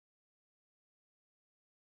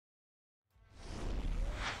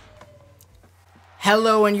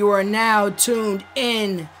Hello, and you are now tuned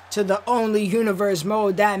in to the only universe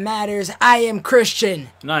mode that matters. I am Christian.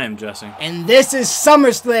 And I am Jesse. And this is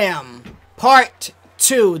SummerSlam Part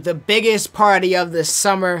 2, the biggest party of the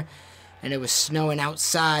summer. And it was snowing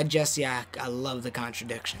outside. Jesse, I love the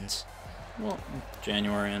contradictions. Well,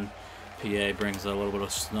 January and PA brings a little bit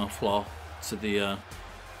of snowfall to the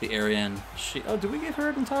area. And did we give her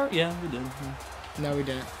an entire? Yeah, we did. No, we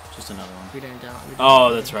didn't. Just another one. We didn't.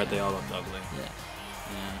 Oh, that's right. They all looked ugly. Yeah.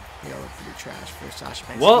 They all look pretty trash for Sasha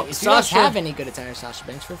Banks. Well, if you guys have any good attire Sasha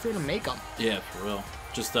Banks, feel free to make them. Yeah, for real.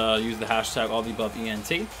 Just use the hashtag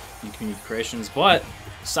AllOfTheAboveEnt. You can use creations. But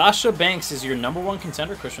Sasha Banks is your #1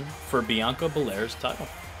 contender, Christian, for Bianca Belair's title.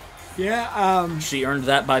 Yeah. She earned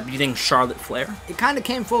that by beating Charlotte Flair. It kind of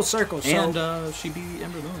came full circle. So. And she beat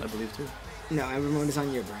Ember Moon, I believe, too. No, Ember Moon is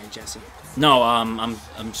on your brain, Jesse. No, I'm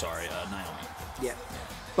sorry, Naomi. Yeah.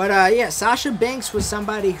 But, yeah, Sasha Banks was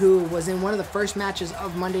somebody who was in one of the first matches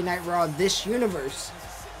of Monday Night Raw this universe.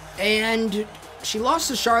 And she lost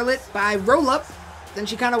to Charlotte by roll-up. Then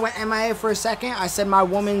she kind of went MIA for a second. I said my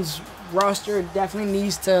women's roster definitely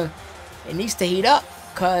needs to heat up.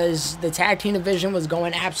 Because the tag team division was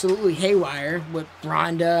going absolutely haywire with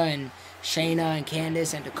Rhonda and Shayna and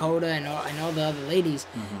Candice and Dakota and all the other ladies.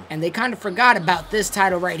 Mm-hmm. And they kind of forgot about this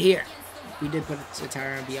title right here. We did put a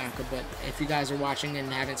attire on Bianca, but if you guys are watching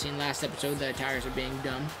and haven't seen last episode, the attires are being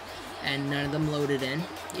done. And none of them loaded in,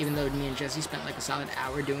 even though me and Jesse spent like a solid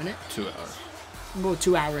hour doing it. 2 hours. Well,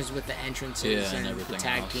 2 hours with the entrances and everything the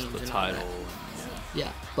tag else, teams the and title. all that.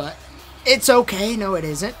 Yeah, but it's okay. No, it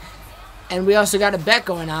isn't. And we also got a bet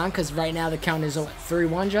going on, because right now the count is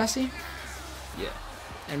 3-1, Jesse? Yeah.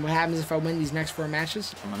 And what happens if I win these next 4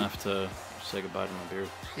 matches? I'm going to have to say goodbye to my beard.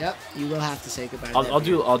 Yep, you will have to say goodbye to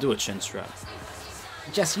I'll do a chin strap.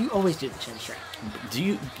 Jesse, you always do the chin strap.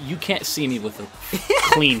 You can't see me with a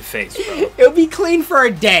clean face, bro. It'll be clean for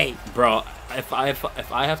a day. Bro, if I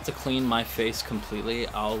have to clean my face completely,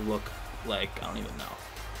 I'll look like, I don't even know,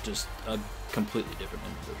 just a completely different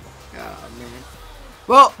individual. Oh, man.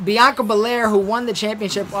 Well, Bianca Belair, who won the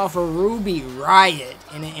championship off of Ruby Riott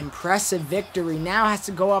in an impressive victory, now has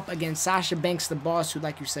to go up against Sasha Banks, the boss, who,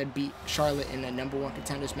 like you said, beat Charlotte in the #1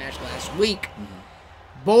 contenders match last week.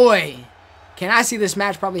 Mm-hmm. Boy, can I see this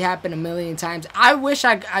match probably happen a million times. I wish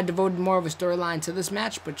I devoted more of a storyline to this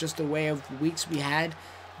match, but just the way of weeks we had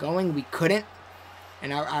going, we couldn't.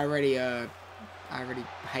 And I already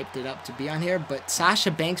hyped it up to be on here, but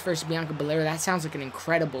Sasha Banks versus Bianca Belair, that sounds like an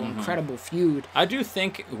incredible feud. I do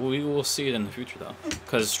think we will see it in the future, though,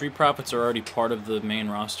 because Street Profits are already part of the main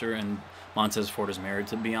roster, and Montez Ford is married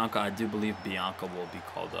to Bianca. I do believe Bianca will be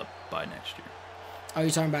called up by next year. Oh, you're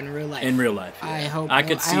talking about in real life? In real life, yeah. I hope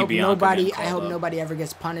Bianca. I hope nobody ever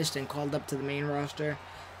gets punished and called up to the main roster,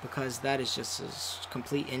 because that is just a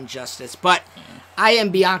complete injustice. But yeah. I am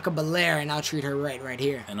Bianca Belair, and I'll treat her right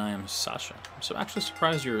here. And I am Sasha. I'm so actually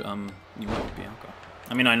surprised you like Bianca.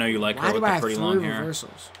 I mean, I know you like her with the pretty long hair. Why do I have 3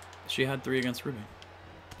 reversals? She had 3 against Ruby.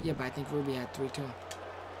 Yeah, but I think Ruby had 3 too.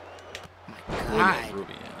 Oh my God. Yeah,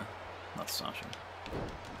 Ruby, yeah. Not Sasha.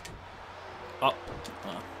 Oh,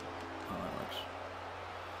 that works.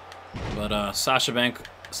 But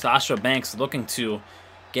Sasha Banks looking to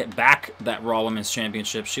get back that Raw Women's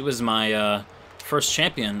Championship. She was my first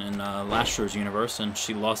champion in last year's universe, and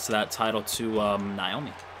she lost that title to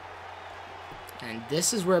Naomi. And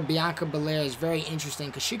this is where Bianca Belair is very interesting,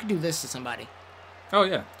 because she could do this to somebody. Oh,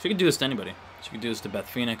 yeah. She could do this to anybody. She could do this to Beth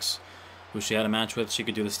Phoenix, who she had a match with. She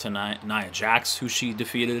could do this to Nia Jax, who she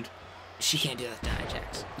defeated. She can't do that to Nia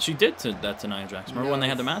Jax. She did that to Nia Jax. Remember when they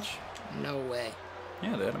had the match? No way.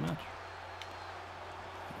 Yeah, they had a match.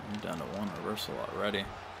 I'm down to 1 reversal already.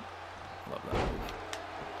 Love that move.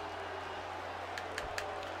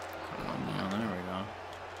 Come on now, there we go.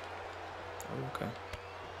 Oh, okay.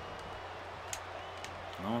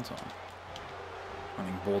 No one's on.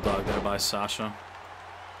 Running Bulldog there by Sasha.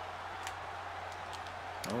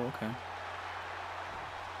 Oh, okay.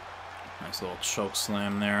 Nice little choke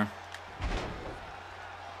slam there.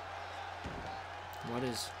 What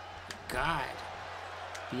is... God.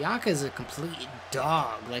 Bianca is a complete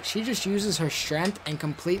dog. Like, she just uses her strength and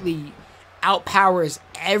completely outpowers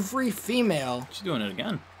every female. She's doing it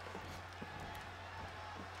again.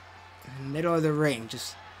 In the middle of the ring.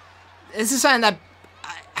 Just, this is something that...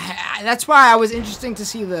 that's why I was interesting to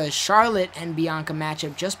see the Charlotte and Bianca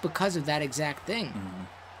matchup, just because of that exact thing.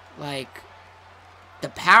 Mm-hmm. Like, the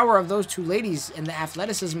power of those 2 ladies and the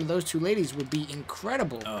athleticism of those 2 ladies would be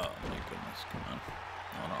incredible. Oh, my goodness. Come on.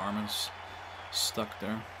 Oh, the arm is stuck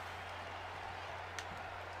there.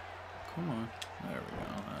 Come on. There we go.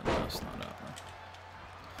 That's not happening.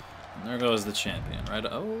 And there goes the champion. Right.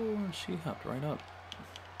 Oh, she hopped right up.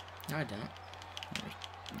 No, I didn't.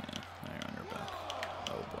 Yeah, now you're on your back.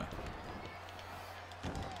 Oh boy.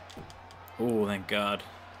 Oh, thank God.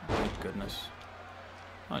 Thank goodness.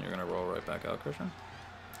 Oh, and you're gonna roll right back out, Christian.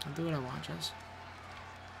 I'll do what I want, Jess.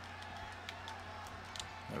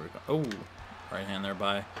 There we go. Oh, right hand there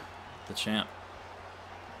by the champ.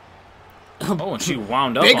 Oh, and she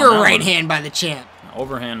wound up. Bigger on that right one. hand by the champ.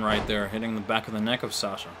 Overhand right there, hitting the back of the neck of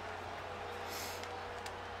Sasha.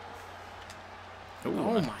 Ooh,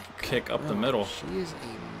 Oh my God. Kick up the middle. She is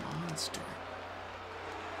a monster.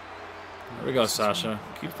 There we go, Sasha.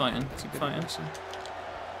 Keep fighting. Keep fighting.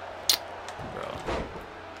 Bro.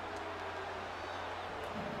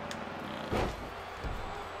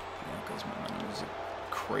 Bianca's momentum is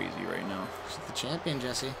crazy right now. She's the champion,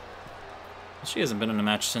 Jesse. She hasn't been in a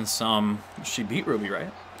match since she beat Ruby,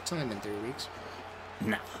 right? It's only been 3 weeks.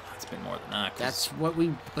 No, it's been more than that. That's what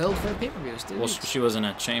we build for the pay-per-views, dude. Well, she wasn't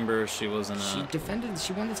at Chamber. She wasn't. She defended.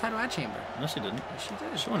 She won the title at Chamber. No, she didn't. Yes, she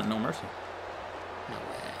did. She won at No Mercy. No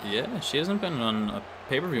way. Yeah, she hasn't been on a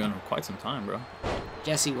pay-per-view in quite some time, bro.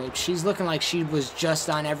 Jesse, well, she's looking like she was just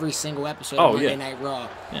on every single episode Oh, of Monday yeah. Night Raw.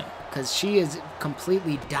 Yeah. Because she is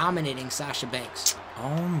completely dominating Sasha Banks. Oh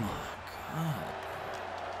my God.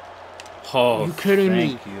 Oh, You kidding me?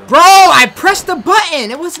 thank you. Bro, I pressed the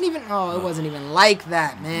button. It wasn't even. Oh, it wasn't even like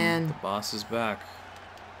that, man. The boss is back.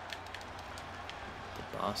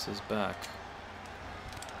 The boss is back.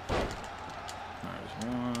 There's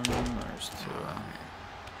one. There's two.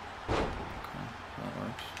 Okay, that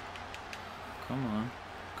works. Come on.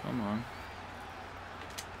 Come on.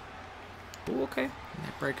 Ooh, okay.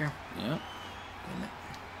 Neck breaker. Yeah. No.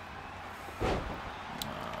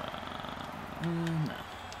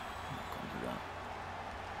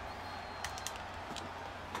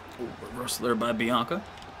 Ooh, reversal there by Bianca.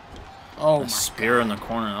 Oh A my spear God. in the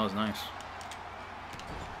corner. That was nice.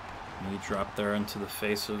 Knee drop there into the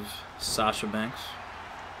face of Sasha Banks.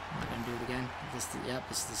 We're gonna do it again. Yep,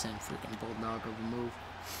 this is the same freaking bulldog of a move.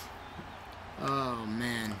 Oh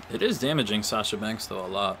man. It is damaging Sasha Banks though a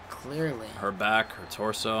lot. Clearly. Her back, her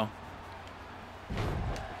torso.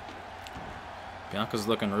 Bianca's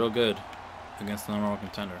looking real good against the number one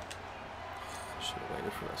contender. Should have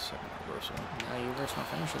waited for a second reversal. No, you reversed my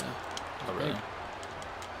finisher though. Oh really?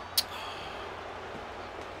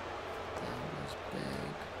 That was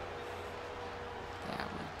big. That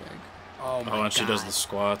was big. Oh my God. Oh, and she does the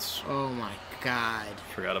squats. Oh my God.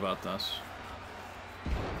 Forgot about this.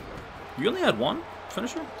 You only had one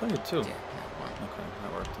finisher? I thought you had two. Yeah, that one. Okay,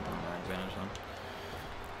 that worked. More advantage then.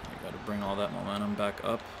 You got to bring all that momentum back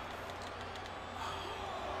up.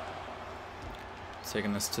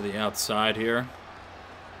 Taking this to the outside here.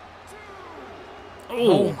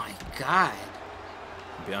 Oh my God.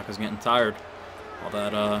 Bianca's getting tired. All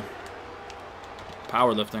that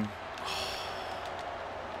powerlifting.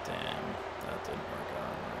 Damn, that didn't work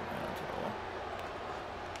out. No advantage at all.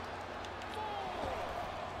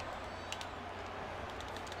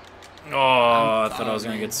 Oh, I thought I was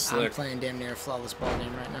gonna get slick. I'm playing damn near a flawless ball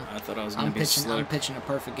game right now. I thought I was gonna be slick. I'm pitching a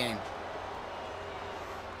perfect game.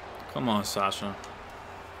 Come on, Sasha.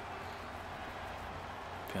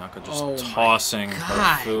 Bianca just Oh tossing my her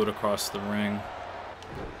God. food across the ring.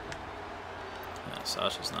 Yeah,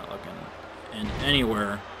 Sasha's not looking in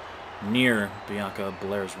anywhere near Bianca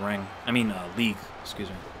Belair's ring. I mean, league. Excuse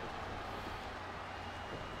me.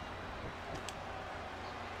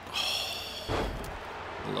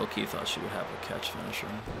 Low-key thought she would have a catch finisher.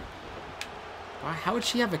 Why? How would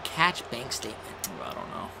she have a catch bank statement? I don't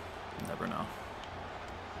know. Never know.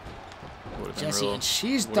 Would've been Jesse, real- and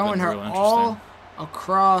she's would've been throwing her real all interesting.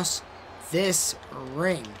 across this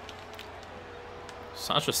ring.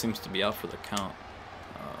 Sasha seems to be out for the count.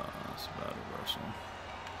 That's a bad reversal.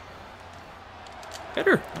 Hit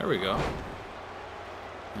her. There we go.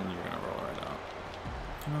 And you're going to roll right out.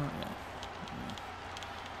 Yeah.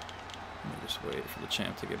 Let me just wait for the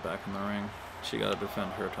champ to get back in the ring. She got to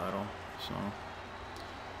defend her title. So.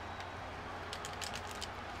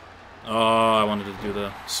 Oh, I wanted to do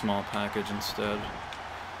the small package instead.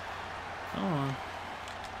 Come on.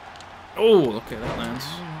 Oh, okay, that lands.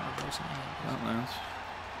 That lands.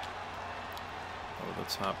 Over the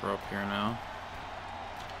top rope here now.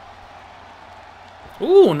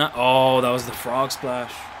 Ooh, not. Oh, that was the frog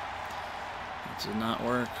splash. That did not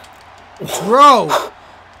work. Bro,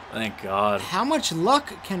 Thank God. how much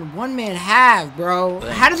luck can one man have, bro?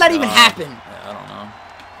 Thank How did that even God. happen? Yeah, I don't know.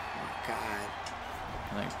 Oh, God,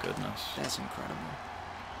 Thank goodness. that's incredible.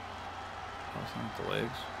 That was not the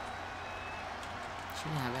legs. She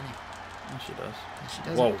didn't have any. No, she does. She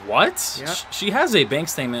doesn't. Whoa, what? Yep. She has a bank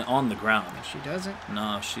statement on the ground. She doesn't.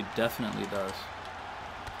 No, she definitely does.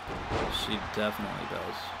 She definitely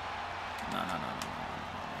does. No.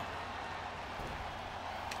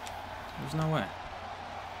 There's no way.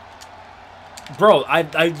 Bro,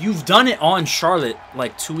 you've done it on Charlotte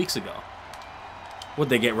like 2 weeks ago. Would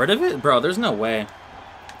they get rid of it? Bro, there's no way.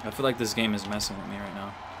 I feel like this game is messing with me right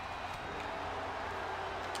now.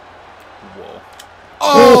 Whoa.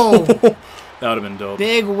 Oh! That would have been dope.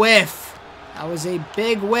 Big whiff. That was a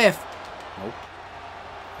big whiff. Nope.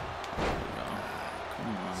 No.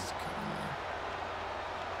 Come on.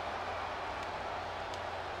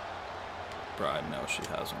 Bro, I know she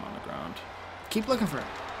has one on the ground. Keep looking for it.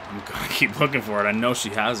 I'm gonna keep looking for it. I know she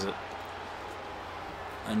has it.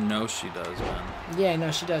 I know she does, man. Yeah,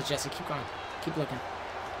 no, she does, Jesse. Keep going. Keep looking.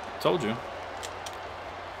 Told you.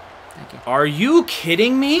 Thank you. Are you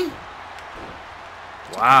kidding me?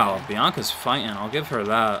 Wow, Bianca's fighting. I'll give her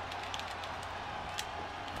that.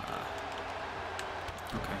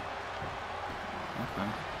 Okay. Okay.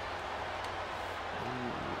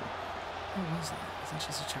 What was that? I think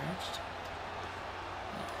she's charged.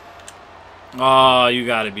 Oh, you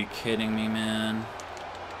gotta be kidding me, man.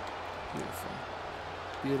 Beautiful.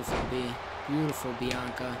 Beautiful B. Beautiful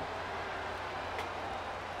Bianca.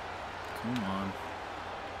 Come on.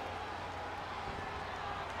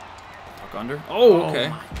 Fuck under. Oh, okay. Oh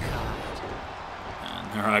my god.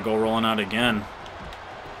 And there I go rolling out again.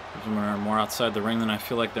 They're more outside the ring than I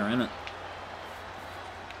feel like they're in it.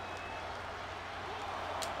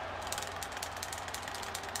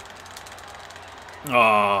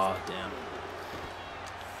 Oh, damn.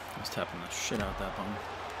 I was tapping the shit out that button.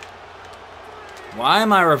 Why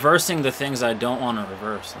am I reversing the things I don't want to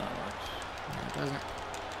reverse? That works. No, it doesn't.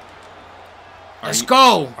 Let's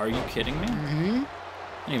go! Are you kidding me? Mm-hmm.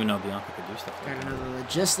 I didn't even know Bianca could do stuff like Gotta that. know the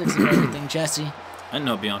logistics of everything, Jesse. I didn't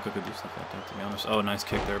know Bianca could do stuff like that, to be honest. Oh, nice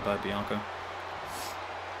kick there by Bianca.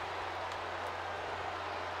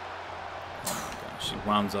 Oh my gosh, she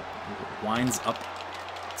winds up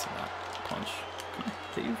to that punch. Can I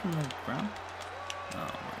hit you from the ground? Oh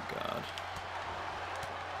my god.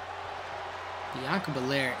 Bianca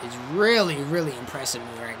Belair is really, really impressing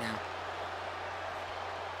me right now.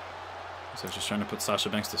 So just trying to put Sasha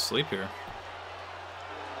Banks to sleep here.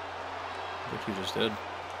 I think you just did.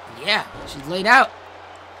 Yeah, she's laid out.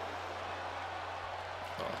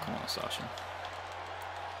 Oh, come on, Sasha.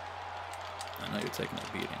 I know you're taking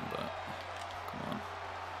a beating, but come on.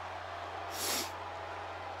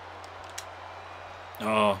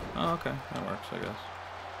 Oh, okay. That works, I guess.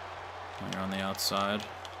 When you're on the outside.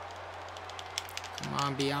 Come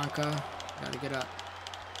on, Bianca. Gotta get up.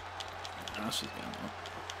 Now she's getting up.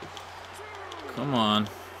 Come on.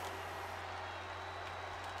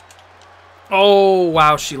 Oh,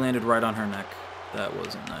 wow. She landed right on her neck. That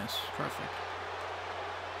wasn't nice. Perfect.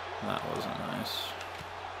 That wasn't nice.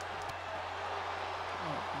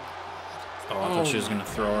 Oh, I thought she was going to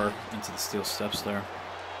throw her into the steel steps there.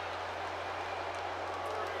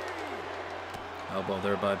 Elbow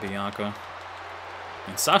there by Bianca.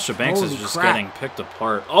 And Sasha Banks Holy is just crap. getting picked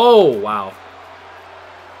apart. Oh, wow.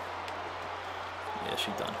 Yeah,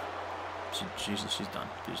 she's done. She's done.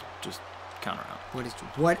 Just counter out.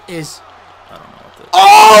 What is... I don't know what the...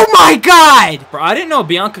 Oh my god! Bro, I didn't know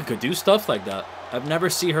Bianca could do stuff like that. I've never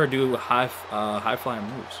seen her do high flying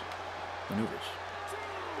maneuvers.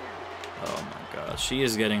 Oh my god, she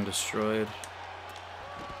is getting destroyed.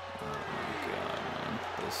 Oh my god, man,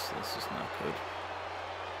 this is not good.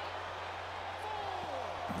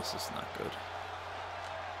 This is not good.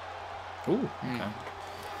 Ooh, okay.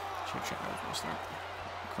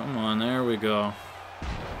 Come on, there we go.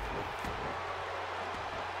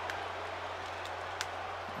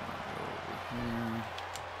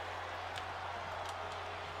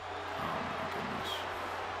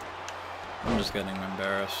 I'm just getting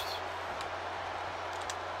embarrassed.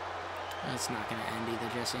 That's not going to end either,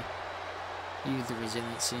 Jesse. Use the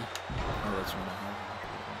resiliency. Oh, that's what I have.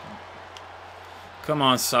 Come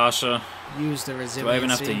on, Sasha. Use the resiliency. Do I even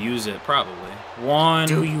have to use it? Probably. One.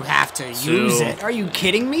 Do you have to two. use it? Are you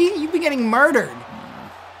kidding me? You've been getting murdered.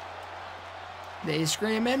 They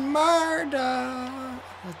screaming murder.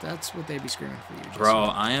 That's what they be screaming for you, Jesse. Bro,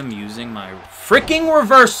 I am using my freaking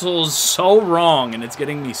reversals so wrong, and it's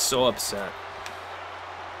getting me so upset.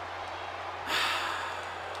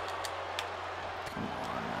 Come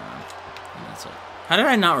on, man. And that's it. How did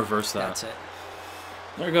I not reverse that? That's it.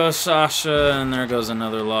 There goes Sasha, and there goes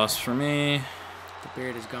another loss for me. The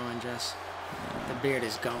beard is going, Jess. The beard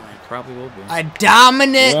is going. Probably will be. A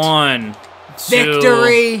dominant One, two,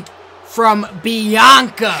 victory from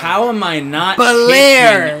Bianca. How am I not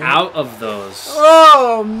Belair taking out of those?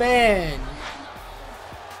 Oh, man.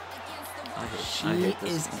 She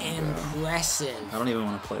is impressive. I don't even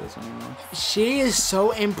want to play this anymore. She is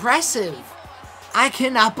so impressive. I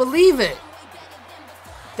cannot believe it.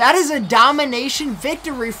 That is a domination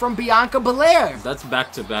victory from Bianca Belair. That's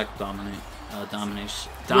back-to-back domination.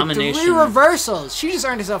 With 3 reversals. She just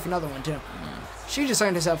earned herself another one, too. She just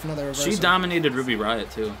earned herself another reversal. She dominated Ruby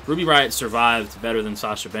Riott, too. Ruby Riott survived better than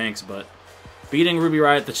Sasha Banks, but beating Ruby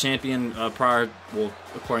Riott, the champion,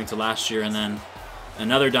 according to last year, and then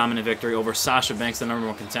another dominant victory over Sasha Banks, the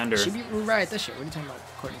 #1 contender. She beat Ruby Riott this year. What are you talking about,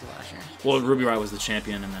 according to last year? Well, Ruby Riott was the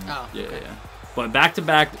champion, and then... Oh, yeah, okay. yeah. But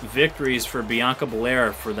back-to-back victories for Bianca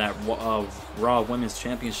Belair for that Raw Women's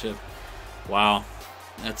Championship. Wow.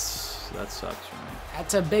 That sucks for me.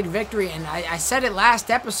 That's a big victory, and I said it last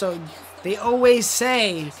episode. They always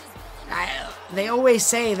say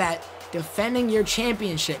that defending your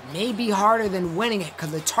championship may be harder than winning it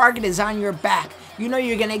because the target is on your back. You know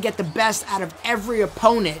you're going to get the best out of every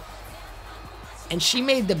opponent. And she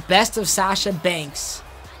made the best of Sasha Banks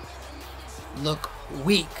look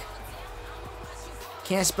weak.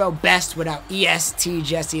 Can't spell best without EST,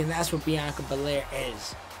 Jesse, and that's what Bianca Belair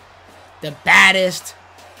is. The baddest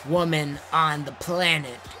woman on the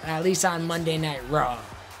planet, at least on Monday Night Raw,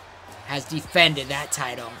 has defended that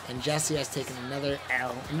title, and Jesse has taken another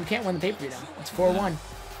L. And you can't win the pay-per-view, though. It's 4-1.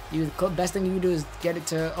 The best thing you can do is get it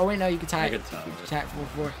to... Oh, wait, no, you can tie it. You can tie it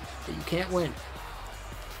 4-4. But you can't win.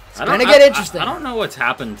 It's going to get interesting. I don't know what's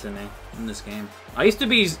happened to me in this game. I used to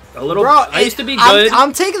be a little... Bro, I used to be good.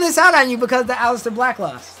 I'm taking this out on you because the Aleister Black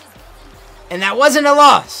loss. And that wasn't a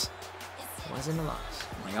loss. It wasn't a loss.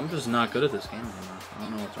 Like, I'm just not good at this game anymore. I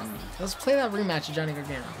don't know what's wrong with me. Let's play that rematch of Johnny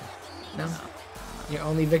Gargano. No? Your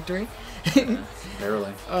only victory?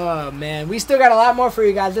 Barely. Oh, man. We still got a lot more for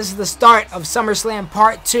you guys. This is the start of SummerSlam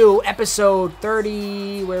Part 2, Episode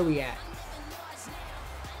 30... Where are we at?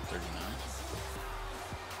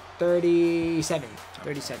 37.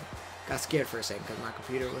 37. Got scared for a second because my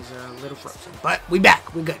computer was a little frozen. But we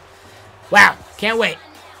back. We're good. Wow. Can't wait.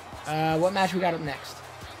 What match we got up next?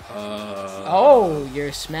 Oh,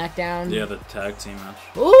 your SmackDown. Yeah, the tag team match.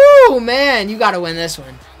 Ooh, man. You got to win this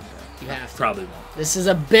one. Yeah, You have to. Probably won't. This is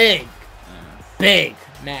a big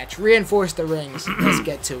match. Reinforce the rings. Let's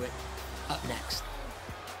get to it. Up next.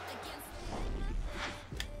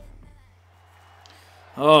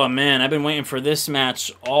 Oh, man. I've been waiting for this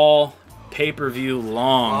match all pay-per-view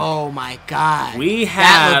long. Oh, my God. We That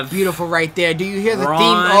have... looked beautiful right there. Do you hear the theme?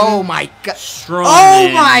 Braun Oh, my God. Strowman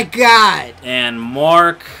Oh, my God. and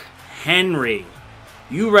Mark Henry.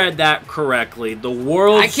 You read that correctly. The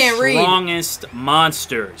world's strongest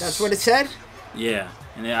monsters. That's what it said? Yeah.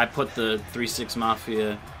 And I put the 3-6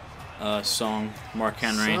 Mafia song, Mark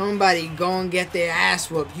Henry. Somebody go and get their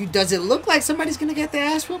ass whooped. Does it look like somebody's going to get their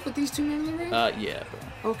ass whooped with these two men in the ring? Yeah.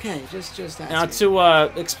 Okay, just that. Now,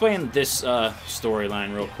 to explain this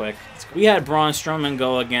storyline real quick, we had Braun Strowman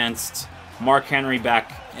go against Mark Henry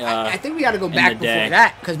back. I think we got to go back before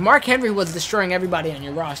that because Mark Henry was destroying everybody on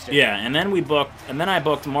your roster. Yeah, and then I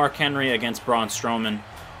booked Mark Henry against Braun Strowman,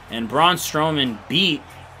 and Braun Strowman beat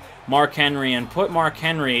Mark Henry and put Mark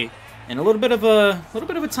Henry in a little bit of a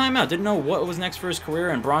timeout. Didn't know what was next for his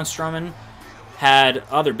career, and Braun Strowman had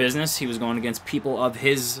other business. He was going against people of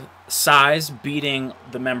his size, beating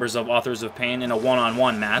the members of Authors of Pain in a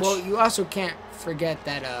one-on-one match. Well, you also can't forget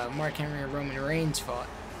that Mark Henry and Roman Reigns fought.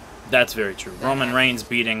 That's very true. Roman Reigns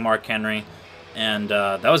beating Mark Henry, and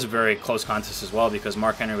that was a very close contest as well because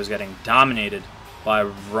Mark Henry was getting dominated by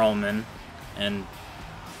Roman. And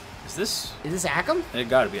is this Akam? It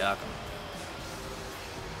got to be Akam.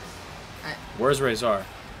 Where's Razor?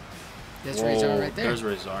 There's Razor right there. There's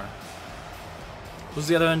Razor. Who's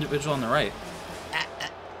the other individual on the right?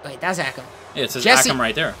 Wait, that's Akam. Yeah, it says Jesse. Akam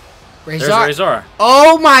right there. Razor. There's Razor.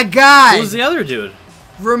 Oh my God! Who's the other dude?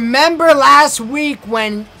 Remember last week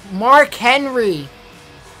when Mark Henry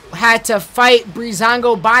had to fight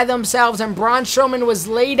Breezango by themselves and Braun Strowman was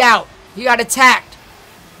laid out. He got attacked.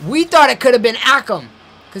 We thought it could have been Akam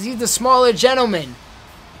because he's the smaller gentleman.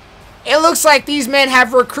 It looks like these men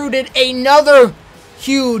have recruited another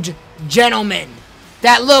huge gentleman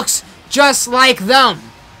that looks just like them.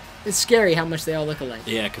 It's scary how much they all look alike.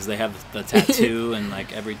 Yeah, because they have the tattoo and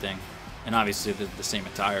like everything. And obviously the same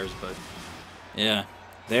attires, but yeah.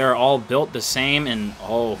 They are all built the same, and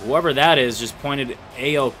whoever that is just pointed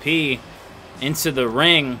AOP into the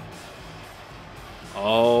ring.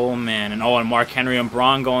 Oh, man. And Mark Henry and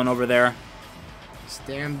Braun going over there.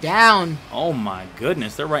 Stare him down. Oh, my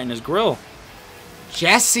goodness. They're right in his grill.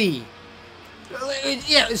 Jesse.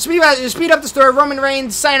 Yeah, speed up the story. Roman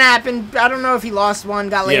Reigns, sign happened. I don't know if he lost one,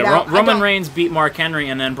 got laid out. Roman Reigns beat Mark Henry,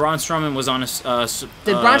 and then Braun Strowman was on his... Did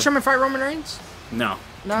Braun Strowman fight Roman Reigns? No.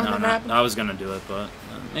 No. I was going to do it, but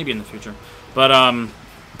maybe in the future. But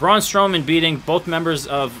Braun Strowman beating both members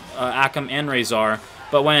of Akam and Razor.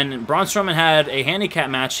 But when Braun Strowman had a handicap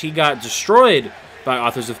match, he got destroyed by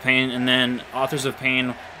Authors of Pain, and then Authors of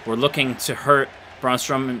Pain were looking to hurt Braun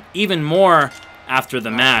Strowman even more after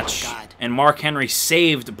the match. My God. And Mark Henry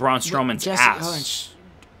saved Braun Strowman's ass.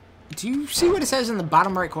 Do you see what it says in the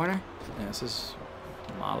bottom right corner? Yeah, this is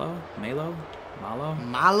Malo? Malo?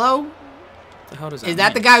 What the hell does that Is that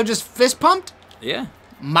mean? the guy who just fist pumped? Yeah.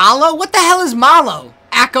 Malo? What the hell is Malo?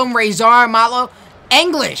 Akam, Razor, Malo?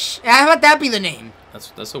 English. How about that be the name?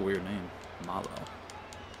 That's a weird name. Malo.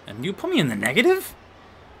 And you put me in the negative?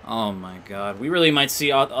 Oh my God. We really might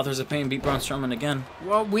see Authors of Pain beat Braun Strowman again.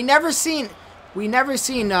 Well, we never seen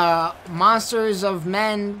Monsters of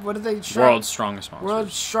Men. What are they? World's Strongest Monsters.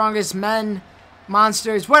 World's Strongest Men,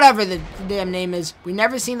 Monsters, whatever the damn name is. We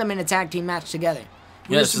never seen them in a tag team match together.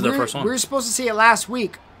 This is their first one. We were supposed to see it last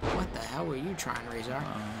week. What the hell were you trying, Razor?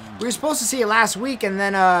 We were supposed to see it last week, and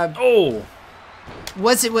then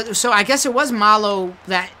was it? So I guess it was Malo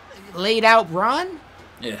that laid out Braun.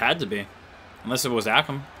 It had to be, unless it was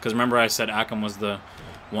Akam. Because remember I said Akam was the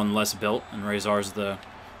one less built, and Razor's the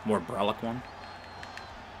more brolic one.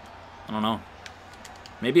 I don't know.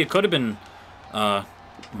 Maybe it could have been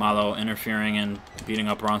Malo interfering and beating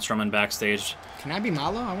up Braun Strowman backstage. Can I be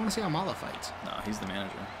Malo? I want to see how Malo fights. No, he's the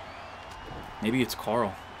manager. Maybe it's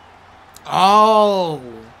Carl. Oh.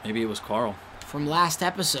 Maybe it was Carl. From last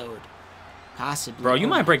episode. Possibly. Bro, you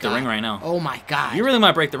might break the ring right now. Oh my God. You really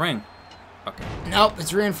might break the ring. Okay. Nope,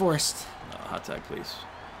 it's reinforced. Hot tag, please.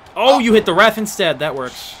 Oh, you hit the ref instead. That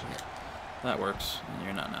works. That works.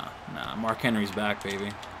 You're not. Nah. Mark Henry's back,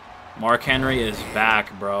 baby. Mark Henry is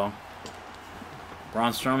back, bro.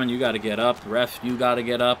 Braun Strowman, you got to get up. Ref, you got to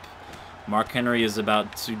get up. Mark Henry is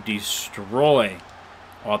about to destroy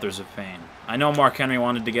Authors of Pain. I know Mark Henry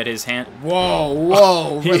wanted to get his hand...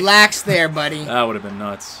 Whoa. Relax there, buddy. That would have been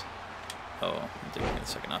nuts. Oh, I didn't get the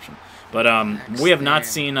second option. But we have not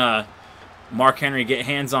seen Mark Henry get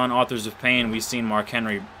hands on Authors of Pain. We've seen Mark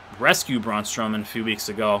Henry rescue Braun Strowman a few weeks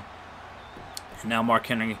ago. And now Mark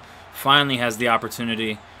Henry finally has the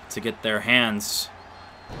opportunity to get their hands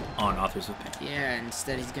on Authors of Pain. Yeah,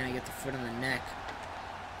 instead he's going to get the foot on the neck.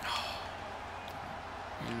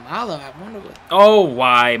 And Malo, I wonder what... Oh,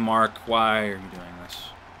 why, Mark? Why are you doing this?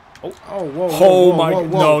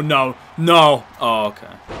 Whoa. No. Oh,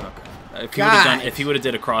 okay. If he would have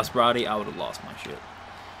did a crossbody, I would have lost my shit.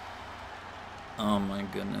 Oh my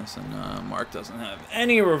goodness, and Mark doesn't have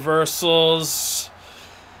any reversals.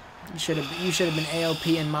 You should have been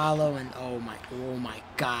AOP and Malo, and oh my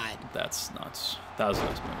God. That's nuts. That was a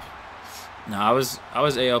nice move. No, I was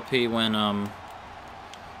AOP when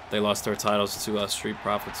they lost their titles to Street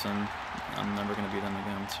Profits, and I'm never gonna beat them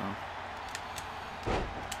again. So,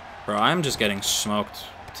 bro, I'm just getting smoked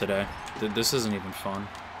today. This isn't even fun.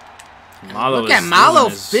 Look at Malo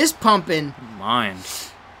fist pumping. Mind.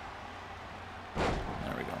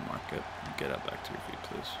 There we go, Mark. Get up back to your feet,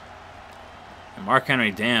 please. And Mark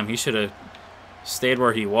Henry, damn, he should have stayed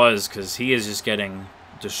where he was, because he is just getting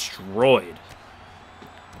destroyed.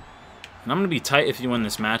 And I'm gonna be tight if you win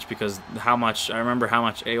this match, because I remember how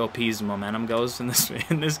much AOP's momentum goes in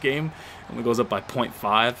this game. It only goes up by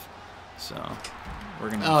 0.5. So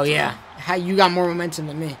we're gonna. Oh yeah, how you got more momentum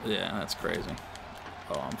than me? Yeah, that's crazy.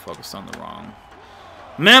 Oh, I'm focused on the wrong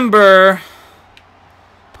member.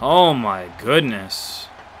 Oh my goodness.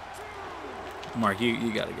 Mark,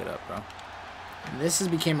 you gotta get up, bro. This has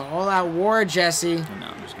became an all-out war, Jesse. And now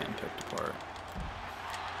I'm just getting picked apart.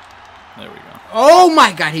 There we go. Oh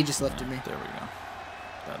my God, he just lifted me. There we go.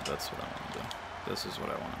 That's what I want to do. This is what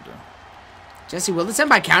I want to do. Jesse, will this end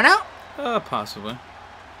by countout? Possibly.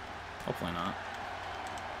 Hopefully not.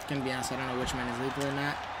 It's gonna be honest, I don't know which man is legal or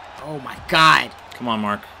not. Oh my God. Come on,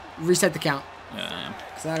 Mark. Reset the count. Yeah, I am.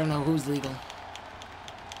 Because I don't know who's legal.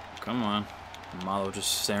 Come on. Malo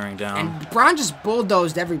just staring down. And Braun just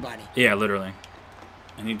bulldozed everybody. Yeah, literally.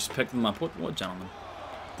 And he just picked them up. What gentleman?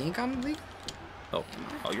 Think I'm legal? Oh,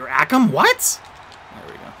 you're Akam? What? There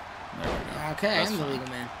we go. Okay, That's I'm the fine. legal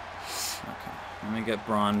man. Okay. Let me get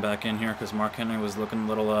Braun back in here, because Mark Henry was looking a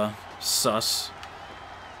little sus.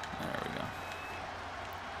 There we go.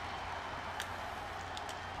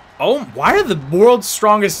 Oh, why are the world's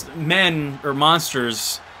strongest men or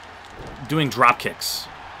monsters doing drop kicks?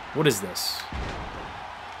 What is this?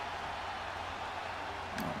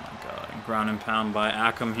 Oh my God. And ground and pound by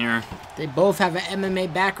Akam here. They both have an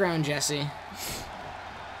MMA background, Jesse.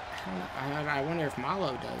 I wonder if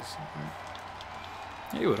Malo does.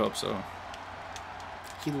 You would hope so.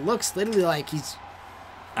 He looks literally like he's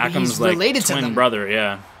Akam's related like to twin them. brother,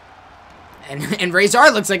 yeah. And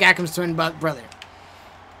Razor looks like Akam's twin brother.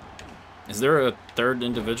 Is there a third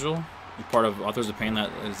individual part of Authors of Pain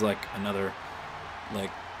that is like another,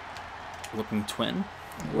 like, looking twin?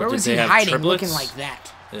 Where was he have hiding triplets? looking like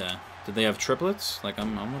that? Yeah. Did they have triplets? Like,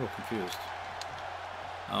 I'm a little confused.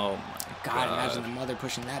 Oh my God. Imagine the mother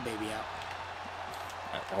pushing that baby out.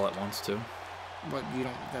 All at once, too? But you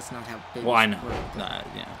don't, that's not how babies Well, I know. work.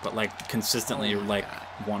 Yeah, but like consistently, like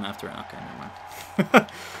God. one after another. Okay, never mind.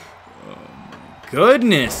 Oh my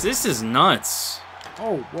goodness, this is nuts.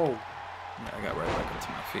 Oh, whoa. Yeah, I got right back up to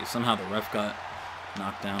my feet. Somehow the ref got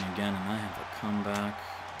knocked down again, and I have to come back.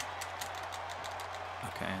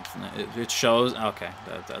 Okay, it shows. Okay,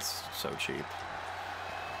 that's so cheap.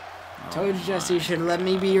 Oh, Told you, Jesse, you should let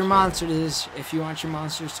me be your monster to this if you want your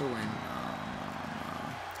monsters to win.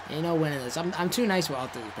 Ain't no winning this. I'm too nice with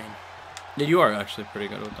Authors of Pain. Yeah, you are actually pretty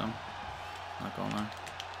good with them. Not gonna lie.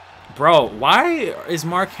 Bro, why is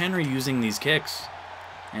Mark Henry using these kicks?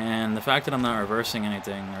 And the fact that I'm not reversing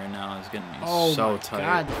anything right now is getting me so tight. Oh my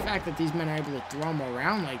God, the fact that these men are able to throw them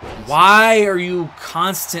around like this. Why are you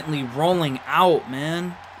constantly rolling out,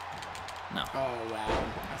 man? No. Oh, wow.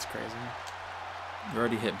 That's crazy. You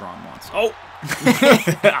already hit Braun once. Oh!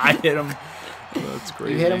 I hit him. That's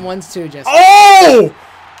crazy. You hit him once too, Jesse. Oh!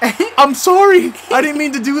 I'm sorry. I didn't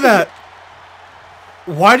mean to do that.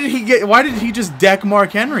 Why did he just deck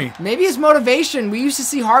Mark Henry? Maybe it's motivation. We used to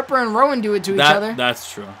see Harper and Rowan do it to each other.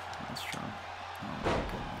 That's true. That's true. Oh my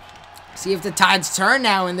goodness. See if the tides turn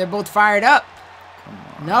now and they're both fired up. Come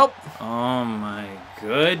on. Nope. Oh my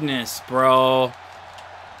goodness, bro.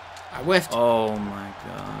 I whiffed. Oh my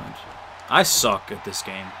God. I suck at this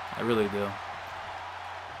game. I really do.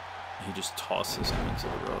 He just tosses him into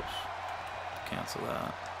the ropes. Cancel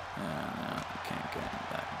that. And you can't get him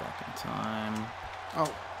back in time.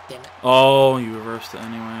 Oh, damn it. Oh, you reversed it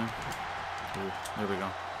anyway. Ooh, there we go.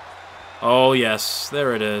 Oh, yes.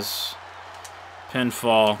 There it is.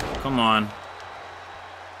 Pinfall. Come on.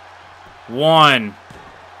 1,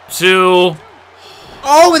 2.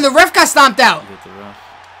 Oh, and the ref got stomped out. Get the ref.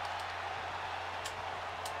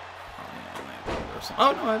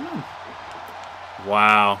 Oh, no, I have none.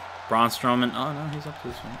 Wow. Braun Strowman. Oh, no, he's up to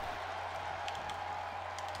this one.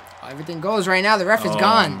 Everything goes right now. The ref is Oh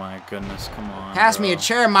gone. my goodness, come on. Pass bro. me a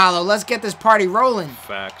chair, Milo. Let's get this party rolling.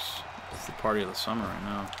 Facts. It's the party of the summer right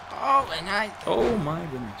now. Oh, and I... Oh my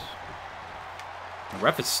goodness. The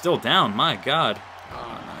ref is still down. My God.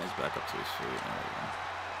 Oh, no, he's back up to his feet. There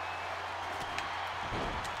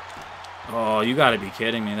we go. Oh, you got to be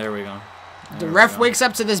kidding me. There we go. The ref wakes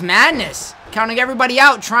up to this madness, counting everybody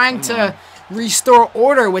out, trying to restore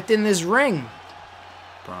order within this ring.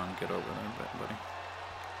 Braun, get over there, buddy.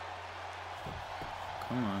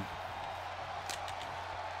 Come on.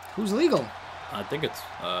 Who's legal? I think it's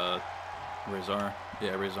Razor.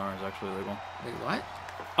 Yeah, Razor is actually legal. Wait, what?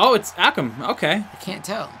 Oh, it's Akam. Okay. I can't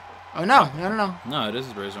tell. Oh, no. No. No, it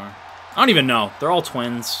is Razor. I don't even know. They're all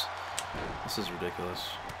twins. This is ridiculous.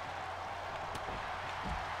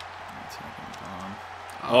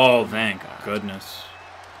 Oh, thank goodness.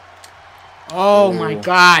 Oh, my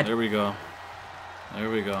God. There we go. There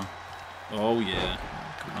we go. Oh, yeah.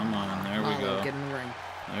 Come on. There we go. Get in the ring.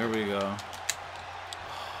 There we go.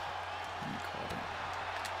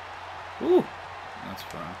 Ooh. That's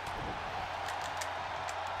fine.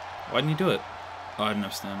 Why didn't you do it? Oh, I didn't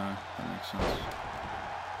have stamina. That makes sense.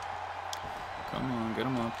 Come on. Get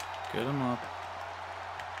him up. Get him up.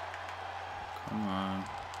 Come on.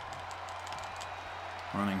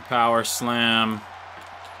 Running power slam.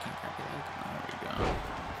 There we go.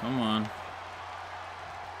 Come on.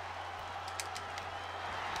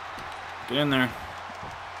 Get in there.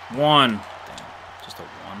 1. Damn. Just a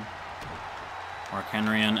 1. Mark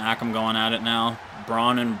Henry and Akam going at it now.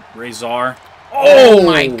 Braun and Razor. Oh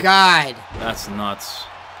my God. That's nuts.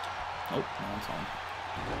 Oh, no one's home.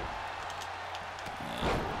 Yeah.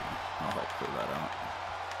 I'll help clear that out.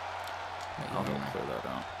 I'll help clear that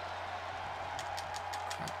out.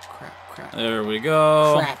 Crap. There we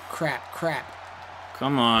go. Crap.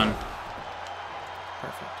 Come on.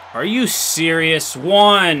 Perfect. Are you serious?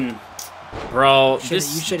 1. Bro, this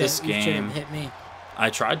game. You should have hit me. I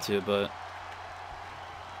tried to, but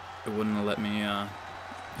it wouldn't have let me hit you.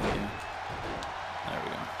 There we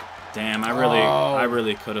go. Damn, I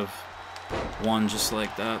really could have won just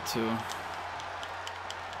like that too.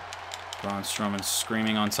 Braun Strowman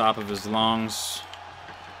screaming on top of his lungs.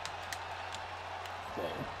 Whoa.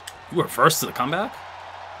 You were first to the comeback?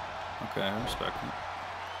 Okay, I respect it.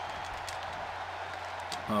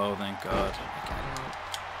 Oh, thank God.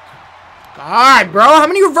 God, bro, how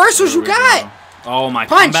many reversals you got? Go. Oh, my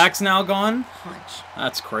Punch. comeback's now gone? Punch.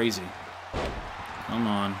 That's crazy. Come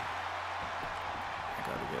on. I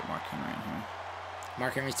gotta get Mark Henry in here.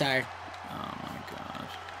 Mark Henry's tired. Oh, my God.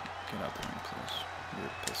 Get out the ring, please. You're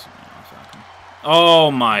pissing me off, Akam. Oh,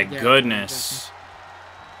 my goodness.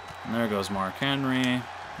 And there goes Mark Henry.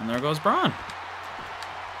 And there goes Braun.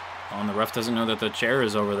 Oh, and the ref doesn't know that the chair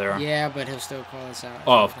is over there. Yeah, but he'll still call us out.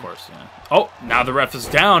 Oh, of course, yeah. Oh, now the ref is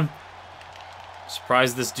down.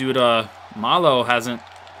 Surprised this dude, Malo, hasn't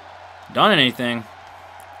done anything.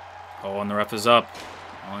 Oh, and the ref is up.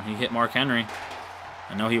 Oh, and he hit Mark Henry.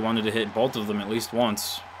 I know he wanted to hit both of them at least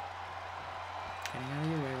once. Getting out of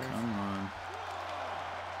your way, ref. Come on.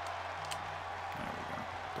 There we go.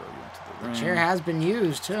 Throw you into the ring. The chair has been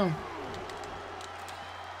used, too.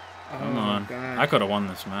 Come on. God. I could have won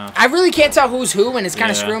this match. I really can't tell who's who, and it's kind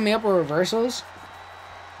of Yeah. screwing me up with reversals.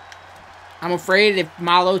 I'm afraid if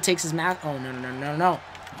Malo takes his mask. Oh, no, no, no, no, no. No,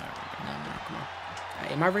 come on.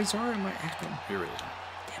 Am I Razor or am I Akam? You're Razor.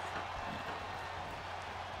 Damn it.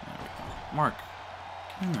 There we go. Mark,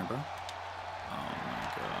 get in there, bro. Oh, my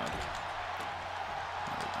God.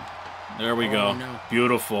 There we go. Oh, no.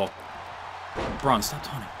 Beautiful. Braun, stop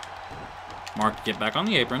taunting. Mark, get back on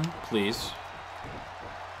the apron, please.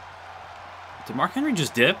 Did Mark Henry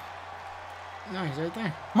just dip? No, he's right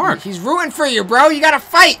there. Mark. He's rooting for you, bro. You got to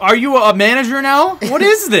fight. Are you a manager now? What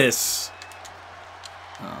is this?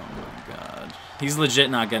 Oh, my God. He's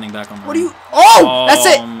legit not getting back on the What do ring. you... Oh, that's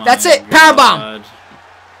it. my That's it. Powerbomb. God.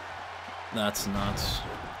 That's nuts.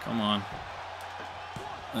 Come on.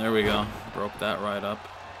 There we go. Broke that right up.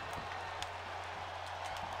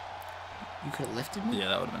 You could have lifted me? Yeah,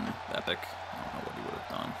 that would have been epic. I don't know what he would have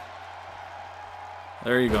done.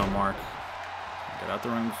 There you go, Mark. Get out the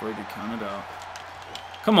ring before you get counted out.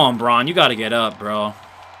 Come on, Braun. You got to get up, bro.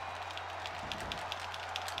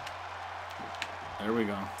 There we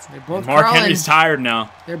go. They're both Mark crawling. Henry's tired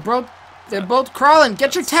now. They're both crawling.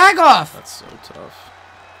 Get your tag off. That's so tough.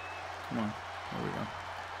 Come on. There we go.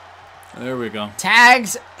 There we go.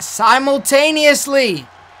 Tags simultaneously.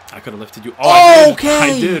 I could have lifted you. Oh,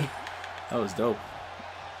 Okay. I did. That was dope.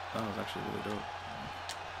 That was actually really dope.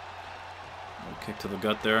 Little kick to the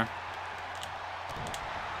gut there.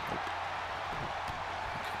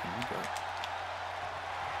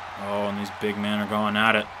 Oh, and these big men are going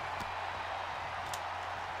at it.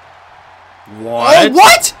 What? Oh,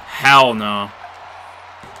 what? Hell no.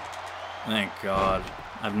 Thank God.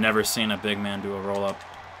 I've never seen a big man do a roll-up.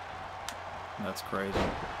 That's crazy.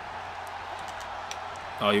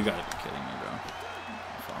 Oh, you gotta be kidding me, bro.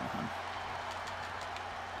 Follow him.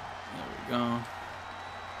 There we go.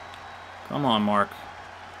 Come on, Mark.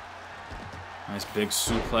 Nice big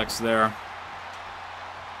suplex there.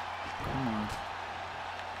 Come on.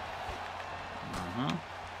 Uh-huh.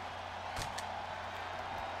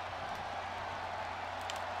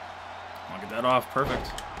 I'll get that off.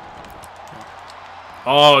 Perfect.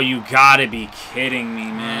 Oh, you gotta be kidding me,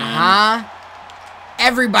 man. Uh-huh.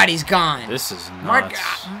 Everybody's gone. This is nuts. Mark,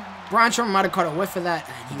 Braun Strowman might have caught a whiff of that.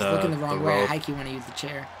 And he's looking the wrong way. rope. I want to use the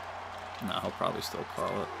chair. No, he'll probably still call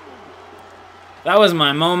it. That was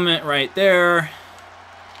my moment right there.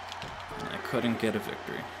 And I couldn't get a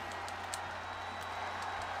victory.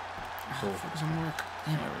 Oh, focus on Mark.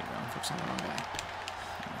 Damn There it. we go. Focus on the wrong guy.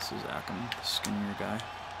 This is Akam, the skinnier guy.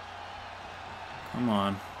 Come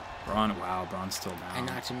on. Braun. Wow, Braun's still down. I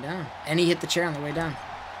knocked him down. And he hit the chair on the way down.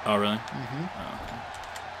 Oh, really? Mm-hmm. Oh, okay.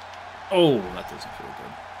 Oh, that doesn't feel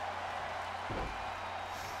good.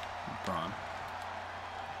 Braun.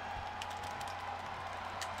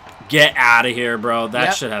 Get out of here, bro. That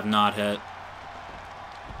Yep. should have not hit.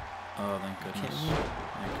 Oh, thank goodness. Kidding me?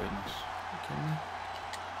 Thank goodness. You kidding me?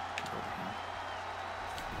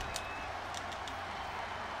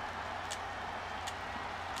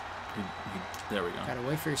 There we go. Gotta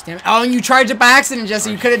wait for your stamina. Oh, and you charged it by accident, Jesse.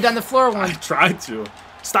 You could have done the floor I one. tried to.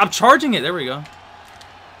 Stop charging it. There we go.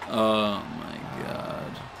 Oh, my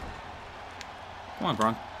God. Come on,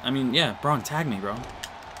 Braun. I mean, yeah, Braun, tag me, bro. Oh,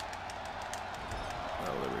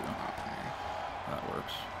 there we go. That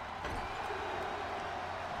works.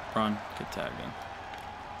 Braun, get tagged in.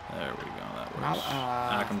 There we go. That works.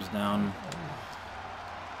 Akam's down.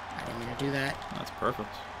 I didn't mean to do that. That's perfect.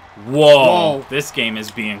 Whoa. Whoa. This game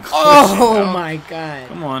is being glitchy Oh, now. my God.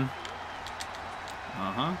 Come on.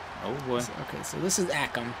 Uh-huh. Oh, boy. Okay, so this is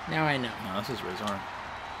Akam. Now I know. No, this is Razor.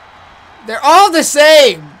 They're all the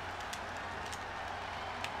same.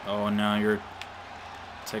 Oh, and now you're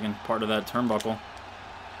taking part of that turnbuckle.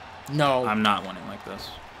 No. I'm not winning like this.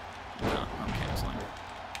 No, I'm canceling.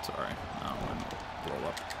 Sorry. I don't want to roll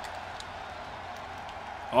up.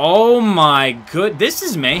 Oh my good. This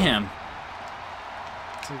is mayhem.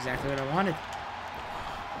 That's exactly what I wanted.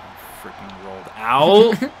 Freaking rolled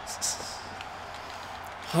out.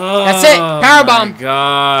 That's it. Powerbomb. Oh my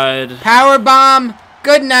God. Powerbomb.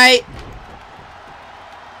 Good night.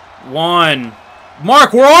 1.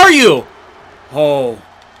 Mark, where are you? Oh.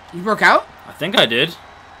 You broke out? I think I did.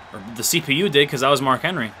 Or the CPU did, because I was Mark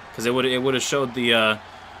Henry. Because it would have showed the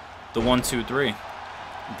 1, 2, 3.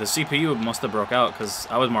 The CPU must have broke out because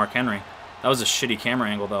I was Mark Henry. That was a shitty camera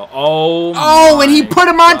angle, though. Oh, and he put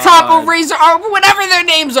him on top of Razor, or whatever their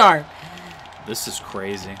names are. This is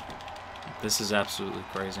crazy. This is absolutely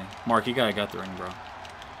crazy. Mark, you gotta got the ring, bro.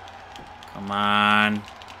 Come on.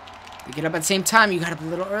 We get up at the same time. You got up a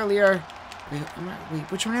little earlier. Wait,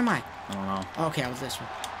 which one am I? I don't know. Oh, okay, I was this one.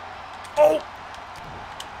 Oh!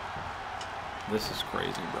 This is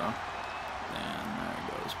crazy, bro. And there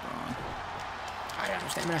he goes, Braun. I got no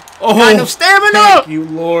stamina. Oh, got no stamina! Thank you,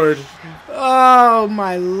 Lord. Oh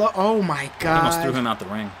my God! He almost threw him out the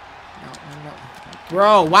ring. No.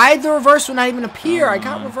 Bro, why did the reversal not even appear? I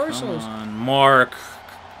got reversals. Come on, Mark.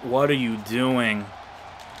 What are you doing?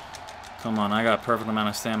 Come on, I got perfect amount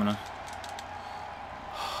of stamina.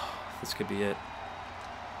 This could be it.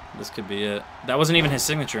 This could be it. That wasn't even his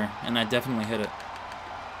signature, and I definitely hit it.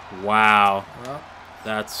 Wow. Well,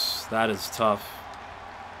 that is tough.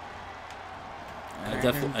 I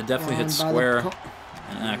definitely hit square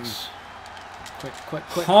and X. Quick.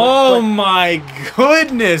 Oh my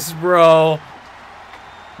goodness, bro.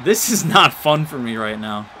 This is not fun for me right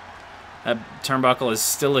now. That turnbuckle is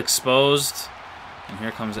still exposed, and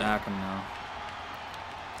here comes Akam now.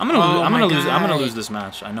 I'm gonna lose this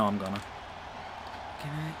match. I know I'm gonna. Can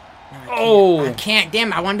I? No, I can't. Oh! I can't.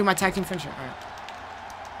 Damn! I want to do my tag team finisher. All right.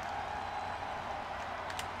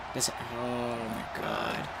 Oh my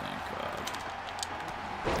God! Thank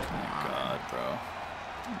God, bro.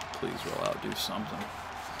 Please roll out. Do something.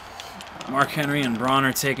 Mark Henry and Braun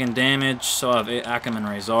are taking damage. So have Akam and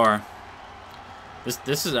Razor.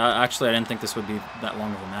 This is actually, I didn't think this would be that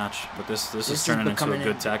long of a match, but this is turning into a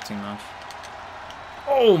good tag team match.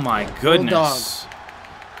 Oh my goodness!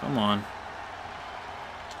 Come on.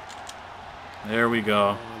 There we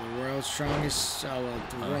go. Oh, the world's strongest. The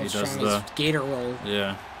world's does strongest gator roll.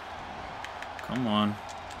 Yeah. Come on.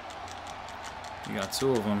 You got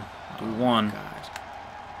 2 of them. Do 1.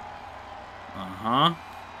 God.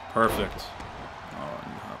 Perfect. Oh,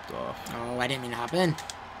 and you hopped off. Oh, I didn't mean to hop in.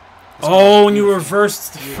 Oh, and you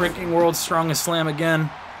reversed the freaking world's strongest slam again.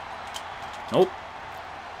 Nope.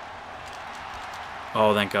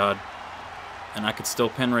 Oh, thank God. And I could still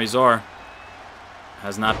pin Razor.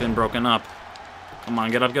 Has not been broken up. Come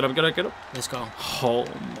on, get up. Let's go. Oh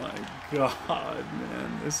my God,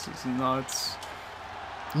 man. This is nuts.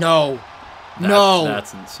 No.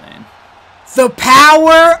 That's insane. The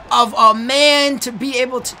power of a man to be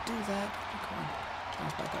able to do that. Come on.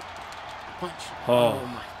 Bounce back up. Punch. Oh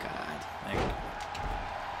my God. Thank you.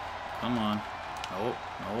 Come on. Nope.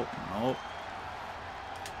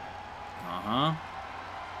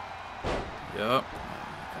 Yep. Oh my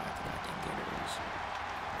God, the goddamn gators.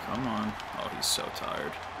 Come on. Oh, he's so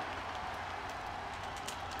tired.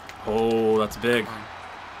 Oh, that's big.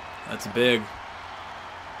 That's big.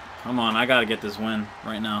 Come on, I gotta get this win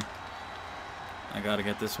right now. Come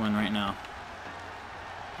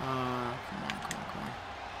on.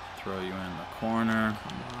 Throw you in the corner.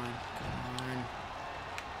 Come on.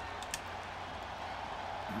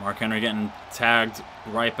 Mark Henry getting tagged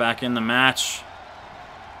right back in the match.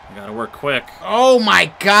 You gotta work quick. Oh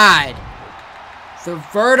my God. The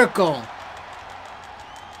vertical.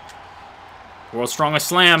 World's strongest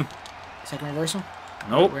slam. Second reversal?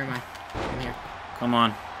 Nope. Where am I? I'm here. Come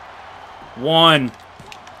on. 1,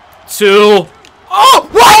 2. Oh!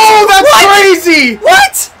 What? Oh, that's What? crazy!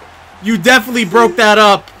 What? You definitely broke that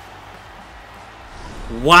up.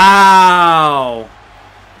 Wow.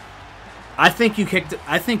 I think you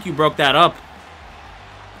broke that up.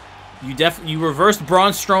 You reversed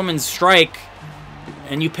Braun Strowman's strike,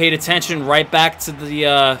 and you paid attention right back to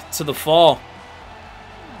the fall.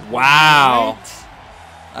 Wow.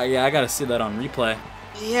 Yeah, I gotta see that on replay.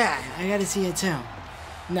 Yeah, I gotta see it too.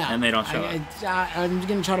 No. And they don't show it. I'm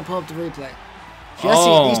gonna try to pull up the replay.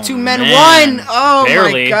 Oh, these 2 men man. won. Oh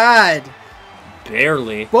Barely. my God.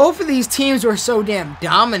 Barely. Both of these teams were so damn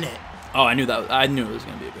dominant. Oh, I knew it was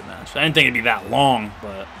gonna be a good match. I didn't think it'd be that long,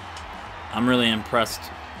 but I'm really impressed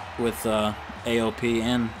with AOP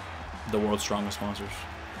and the world's strongest sponsors.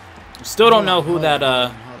 Still don't know who that.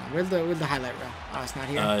 Hold on. Where's the highlight reel? Oh, it's not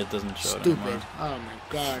here. It doesn't show. Stupid. Oh my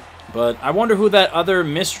God. But I wonder who that other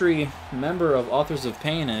mystery member of Authors of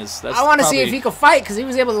Pain is. I want to see if he could fight, because he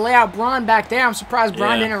was able to lay out Braun back there. I'm surprised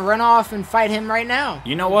Braun didn't run off and fight him right now.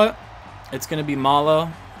 You know what? It's going to be Malo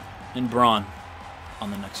and Braun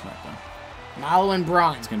on the next SmackDown. Malo and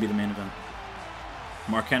Braun. It's going to be the main event.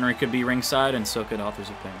 Mark Henry could be ringside, and so could Authors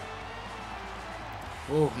of Pain.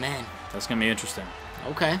 Oh, man. That's going to be interesting.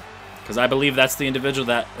 Okay. Because I believe that's the individual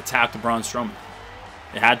that attacked Braun Strowman.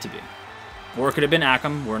 It had to be. Or it could have been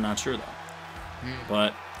Akam. We're not sure, though.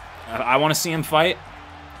 But I want to see him fight.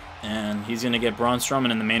 And he's going to get Braun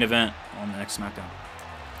Strowman in the main event on the next SmackDown.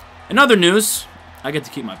 In other news, I get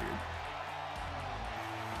to keep my beard.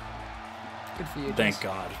 Good for you. Thank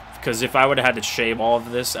God. Because if I would have had to shave all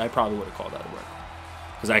of this, I probably would have called out of work.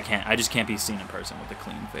 Because I just can't be seen in person with a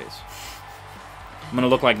clean face. I'm going to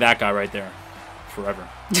look like that guy right there. Forever.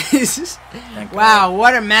 Wow,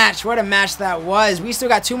 what a match. What a match that was. We still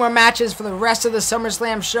got 2 more matches for the rest of the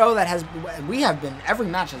SummerSlam show. Every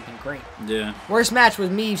match has been great. Yeah. Worst match was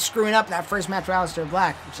me screwing up that first match with Aleister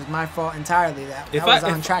Black, which is my fault entirely. That was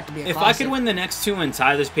on track to be a classic. If I could win the next 2 and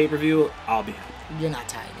tie this pay-per-view, I'll be happy. You're not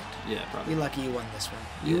tying it. Yeah, probably. You're lucky you won this one.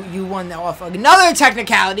 You won that off of another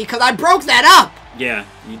technicality, because I broke that up. Yeah,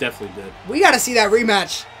 you definitely did. We got to see that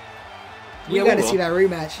rematch. We Yeah, got to see that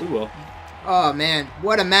rematch. We will. Oh, man.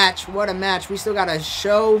 What a match. What a match. We still got a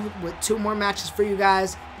show with 2 more matches for you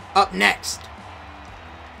guys up next.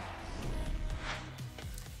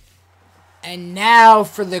 And now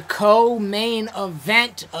for the co-main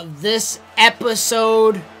event of this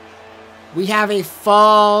episode, we have a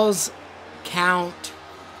Falls Count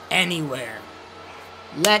Anywhere.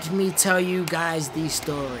 Let me tell you guys the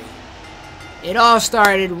story. It all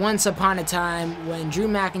started once upon a time when Drew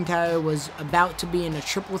McIntyre was about to be in a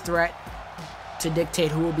triple threat to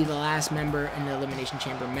dictate who will be the last member in the Elimination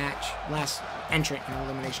Chamber match. Last entrant in the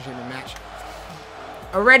Elimination Chamber match.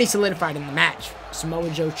 Already solidified in the match. Samoa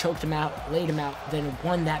Joe choked him out, laid him out, then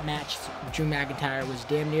won that match. Drew McIntyre was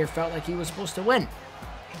damn near felt like he was supposed to win.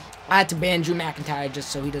 I had to ban Drew McIntyre just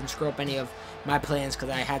so he doesn't screw up any of my plans, because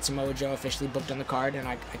I had Samoa Joe officially booked on the card, and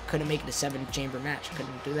I couldn't make it a 7-chamber match. I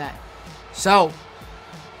couldn't do that. So,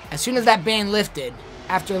 as soon as that ban lifted,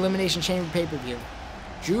 after Elimination Chamber pay-per-view,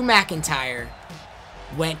 Drew McIntyre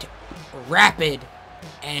went rapid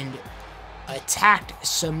and attacked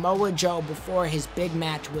Samoa Joe before his big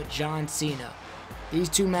match with John Cena. These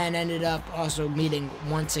 2 men ended up also meeting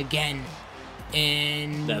once again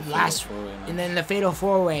in the Fatal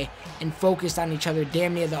 4-Way, and focused on each other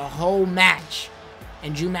damn near the whole match.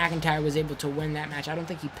 And Drew McIntyre was able to win that match. I don't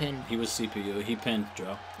think he pinned. He was CPU. He pinned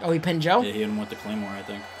Joe. Oh, he pinned Joe? Yeah, he didn't want the Claymore, I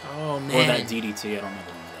think. Oh, man. Or that DDT. I don't know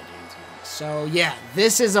the name of that DDT. So, yeah,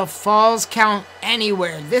 this is a Falls Count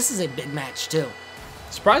Anywhere. This is a big match, too.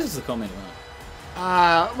 Surprised it's the co-main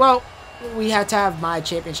event. Well, we had to have my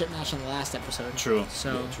championship match in the last episode. True.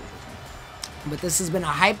 So, yeah, true. But this has been a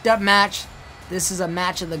hyped up match. This is a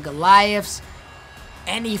match of the Goliaths.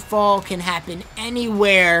 Any fall can happen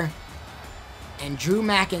anywhere. And Drew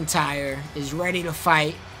McIntyre is ready to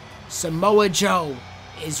fight. Samoa Joe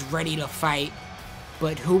is ready to fight.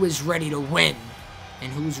 But who is ready to win?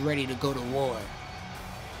 And who's ready to go to war?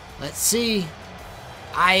 Let's see.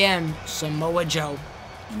 I am Samoa Joe.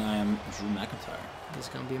 And I am Drew McIntyre. This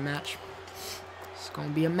is going to be a match. It's going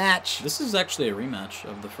to be a match. This is actually a rematch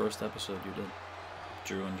of the first episode you did.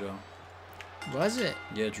 Drew and Joe. Was it?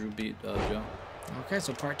 Yeah, Drew beat Joe. Okay,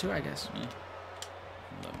 so part 2, I guess. Yeah.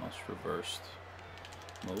 That must reversed.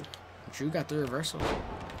 Move. Drew got the reversal.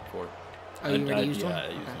 4. Oh, you already used one? Yeah, I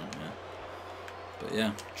used one, yeah. But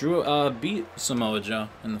yeah, Drew beat Samoa Joe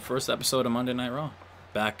in the first episode of Monday Night Raw.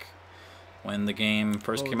 Back when the game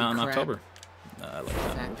first came out in October. I like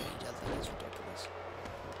that move.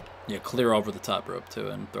 Yeah, clear over the top rope, too,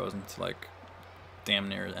 and throws him to, like, damn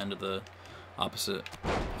near the end of the opposite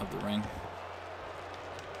of the ring.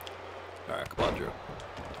 Alright, come on, Drew.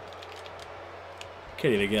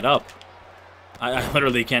 Can't even get up. I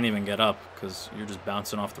literally can't even get up because you're just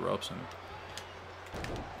bouncing off the ropes and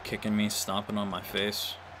kicking me, stomping on my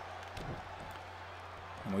face.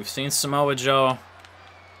 And we've seen Samoa Joe.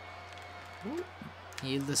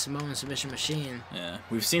 He's the Samoan submission machine. Yeah,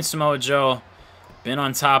 we've seen Samoa Joe been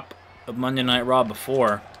on top of Monday Night Raw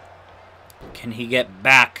before. Can he get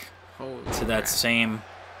back to that same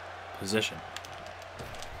position?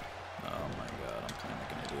 Oh my God, I'm playing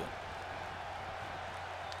like an idiot.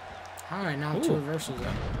 Alright, now 2 reversals. Okay,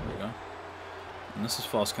 there we go. And this is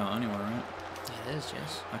false count anywhere, right? Yeah, it is,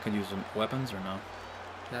 yes. I could use weapons or no?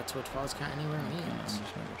 That's what false count anywhere means. I'm just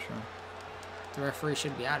making sure. The referee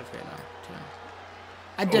should be out of here, though, too.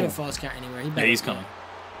 I did a false count anywhere. Yeah, he's coming.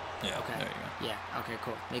 Yeah, okay. there you go. Yeah, okay,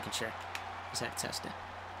 cool. Making sure. Just had to test it.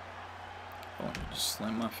 Oh, I just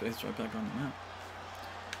slammed my face right back on the mat.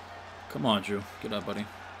 Come on, Drew. Get up, buddy.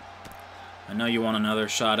 I know you want another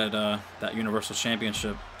shot at that Universal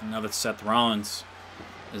Championship. And now that Seth Rollins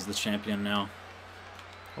is the champion now.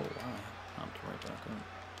 Oh, wow. Popped right back up.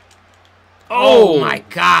 Oh, my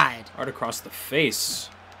God. Right across the face.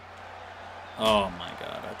 Oh, my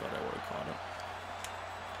God. I thought I would have caught it.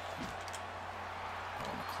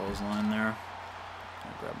 Oh, the clothesline there.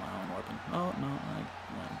 I'll grab my own weapon. Oh, no. I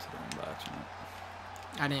went into the ring by accident.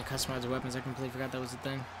 I didn't customize the weapons. I completely forgot that was a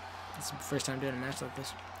thing. It's the first time doing a match like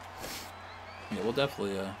this. Yeah, we'll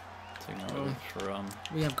definitely take note of it for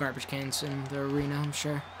We have garbage cans in the arena, I'm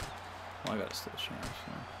sure. Well, I got a steel chair,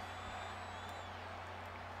 so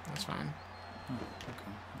that's fine. oh, okay.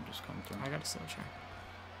 I'm just coming through. I got a steel chair.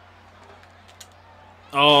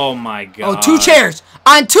 Oh my God! Oh, 2 chairs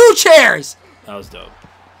on 2 chairs. That was dope.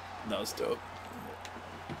 That was dope.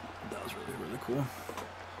 That was really, really cool.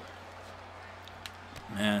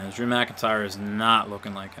 Man, Drew McIntyre is not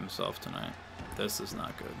looking like himself tonight. This is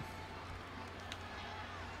not good.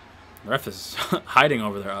 The ref is hiding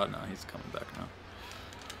over there. Oh, no, he's coming back now.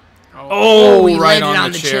 Oh, he right landed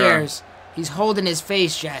on the chair. chairs. He's holding his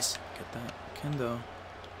face, Jess. Get that. Kendo.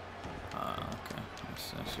 Okay. I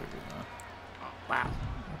see what you're doing. Wow.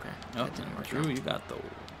 Okay. Oh, That didn't work Drew, out. you got the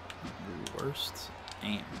worst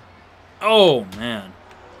aim. Oh, man.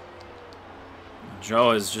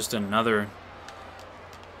 Joe is just on another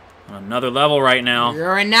level right now.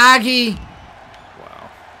 You're a Nagi. Wow.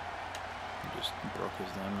 He just broke his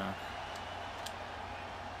damn neck.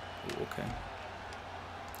 Ooh, okay.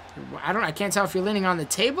 I can't tell if you're leaning on the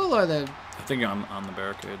table or the... I think I'm on the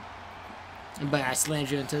barricade. But I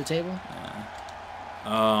slammed you into the table. Yeah.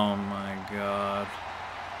 Oh, my God.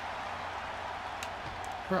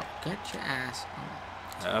 Bro, get your ass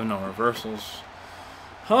on. I have no reversals.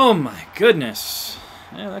 Oh, my goodness.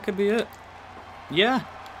 Yeah, that could be it. Yeah.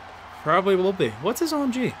 Probably will be. What's his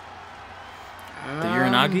OMG? The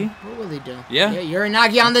Uranagi? What will he do? Yeah. Yeah,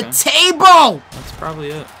 Uranagi on the table! That's probably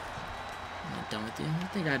it. I'm not done with you. I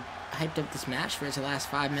think I hyped up this match for its last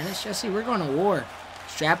 5 minutes. Jesse, we're going to war.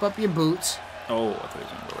 Strap up your boots. Oh, I thought he was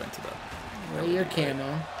going to go right into that. Wear your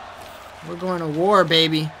camo. We're going to war,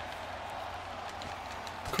 baby.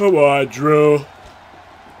 Come on, Drew.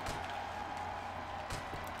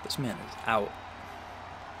 This man is out.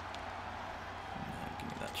 Give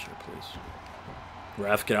me that shit, please.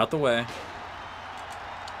 Ref, get out the way.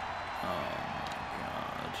 Oh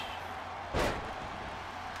my God.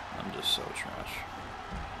 I'm just so trash.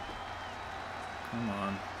 Come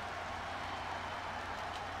on.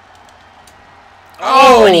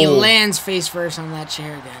 Oh, and he lands face first on that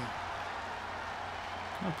chair again.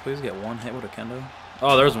 Can I please get one hit with a kendo?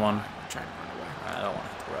 Oh, there's one. I'm trying to run away. I don't want to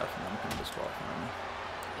hit the ref and then I'm disqualify me.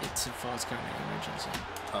 It's a false count emergency.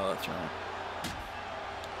 Oh, that's right.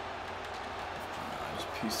 I just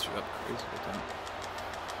pieced you up crazy with that.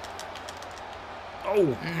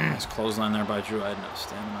 Oh! Nice clothesline there by Drew. I had no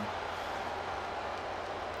stamina.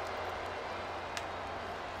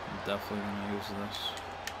 I'm definitely going to use this.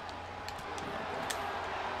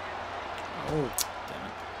 Oh. Damn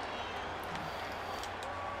it.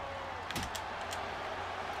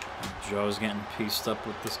 Joe's getting pieced up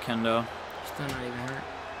with this kendo. Still not even hurt.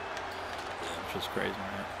 Which is crazy,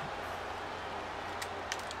 right?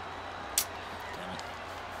 Damn it.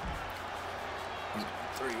 He's gonna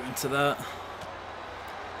throw you into that.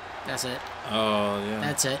 That's it. Oh, yeah.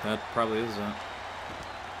 That's it. That probably is it.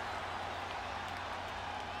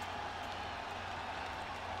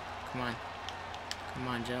 Come on. Come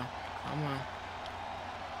on, Joe. Come on.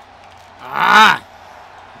 Ah!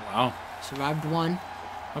 Wow. Survived one.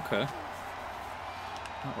 Okay.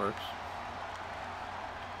 That works.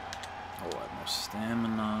 Oh, I have no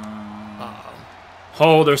stamina. Uh-oh.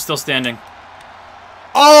 Oh, they're still standing.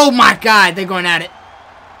 Oh my God, they're going at it.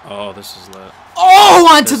 Oh, this is lit. Oh,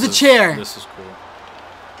 onto the chair. This is cool.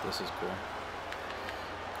 This is cool.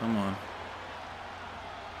 Come on.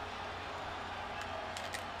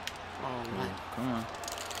 Oh, what? Come on.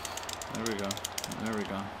 There we go. There we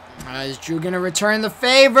go. Is Drew gonna return the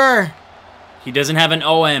favor? He doesn't have an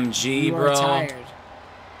OMG, You bro. are tired.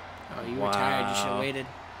 Oh, you were tired. You should have waited.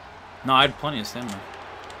 No, I had plenty of stamina.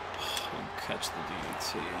 You catch the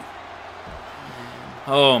DDT.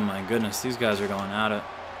 Oh my goodness, these guys are going at it.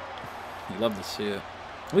 You love to see it.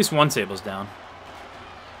 At least one table's down.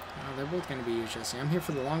 Oh, they're both gonna be used, Jesse. I'm here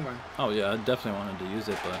for the long run. Oh yeah, I definitely wanted to use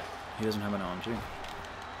it, but he doesn't have an OMG.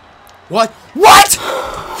 What? What?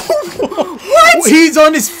 What? He's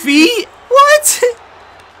on his feet? What?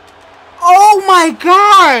 Oh my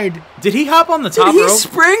God! Did he hop on the top Did he rope?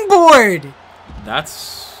 springboard?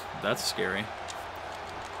 That's scary.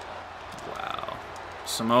 Wow.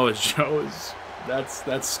 Samoa Joe is...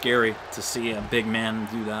 That's scary to see a big man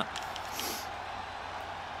do that.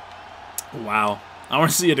 Wow. I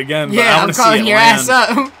want to see it again. But Yeah, I want I'm to see calling it your land. ass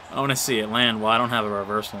up. I want to see it land. Well, I don't have a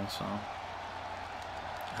reversal, so...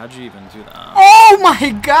 How'd you even do that? Oh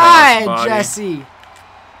my God, Crossbody. Jesse.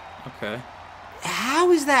 Okay.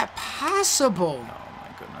 How is that possible? Oh my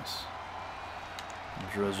goodness.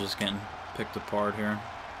 Drew's just getting picked apart here.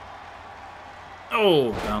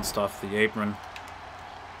 Oh, bounced off the apron.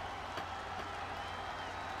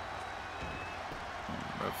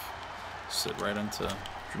 Ref sit right into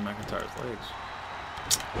Drew McIntyre's legs.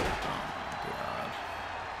 Oh my God.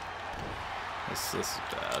 This is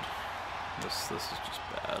bad. This is just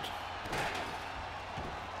bad.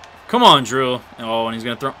 Come on, Drew. Oh, and he's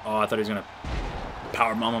gonna throw. Oh, I thought he was gonna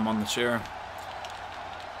powerbomb him on the chair.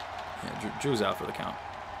 Yeah, Drew's out for the count.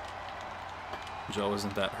 Joe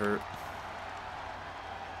isn't that hurt.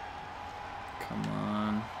 Come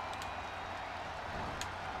on.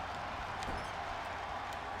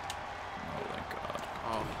 Oh, thank God.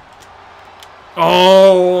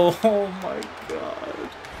 Oh. Oh my God.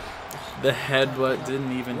 The headbutt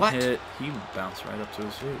didn't even hit. He bounced right up to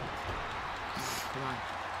his feet. Come on.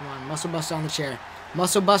 Come on. Muscle buster on the chair.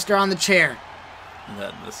 Muscle buster on the chair.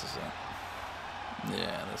 This is it.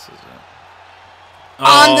 Yeah, this is it.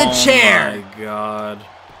 On the chair. Oh my God.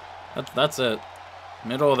 That's it.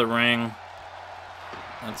 Middle of the ring.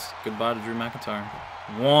 That's goodbye to Drew McIntyre.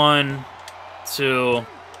 1, 2.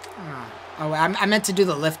 Oh, I meant to do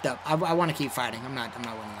the lift up. I want to keep fighting. I'm not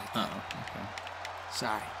winning like that. Oh, okay.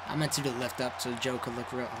 Sorry. I meant to do the lift up so Joe could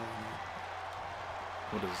look real. Oh, no.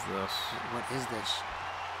 What is this? What is this?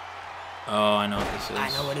 Oh, I know what this is. I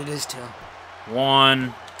know what it is, too.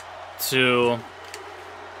 1, 2.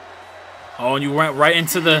 Oh, and you went right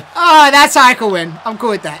into the... Oh, that's how I could win. I'm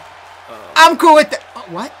cool with that. I'm cool with that. Oh,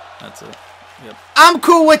 what? That's it. Yep. I'm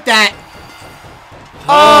cool with that.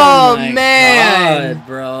 Oh my man. God,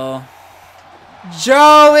 bro.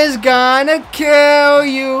 Joe is gonna kill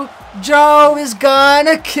you. Joe is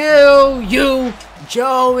gonna kill you.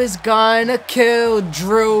 Joe is gonna kill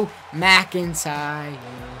Drew McIntyre.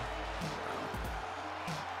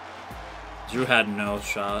 Drew had no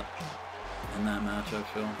shot in that match, I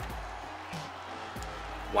feel.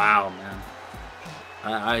 Wow, man.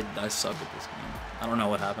 I suck at this game. I don't know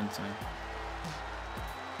what happened to me.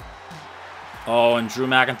 Oh, and Drew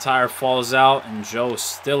McIntyre falls out, and Joe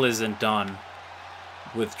still isn't done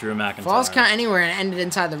with Drew McIntyre. Falls count anywhere and ended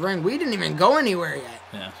inside the ring. We didn't even go anywhere yet.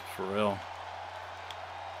 Yeah, for real.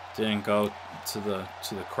 Didn't go to the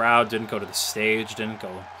crowd. Didn't go to the stage. Didn't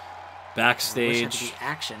go backstage. I wish I could do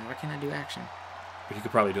action. Why can't I do action? But you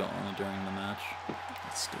could probably do it only during the match.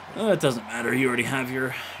 That's stupid. It doesn't matter. You already have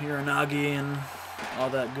your Nagi and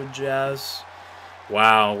all that good jazz.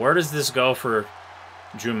 Wow, where does this go for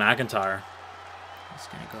Drew McIntyre? It's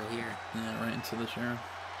gonna go here. Yeah, right into the chair.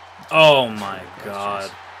 Oh my God.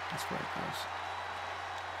 That's where it goes.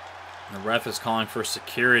 The ref is calling for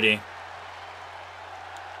security.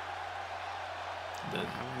 I want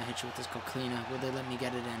to hit you with this coquina. Will they let me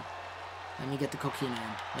get it in? Let me get the coquina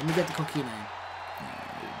in. Let me get the coquina in.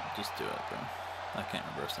 Yeah, just do it, bro. I can't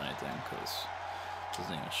reverse anything because it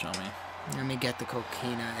doesn't even show me. Let me get the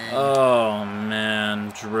coquina in. Oh,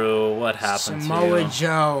 man. Drew, what happened to you? Samoa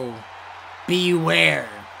Joe. Beware.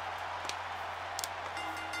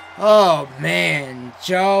 Oh, man.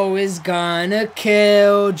 Joe is gonna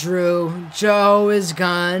kill Drew. Joe is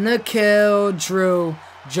gonna kill Drew.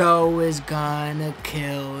 Joe is gonna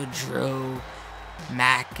kill Drew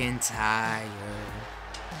McIntyre.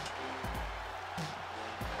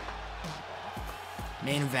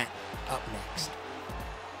 Main event up next.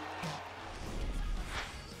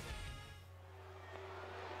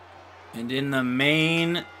 And in the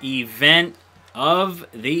main event of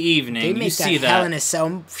the evening, They make you see that Hell in a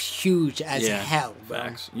Cell huge as hell, bro.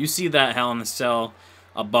 Facts. You see that Hell in a Cell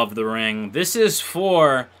above the ring. This is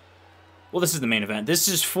for, well, this is the main event. This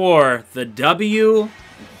is for the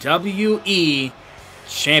WWE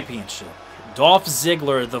Championship. Dolph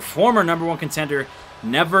Ziggler, the former #1 contender,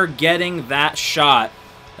 never getting that shot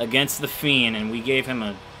against the Fiend, and we gave him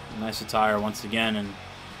a nice attire once again, and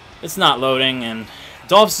it's not loading, and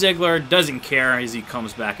Dolph Ziggler doesn't care as he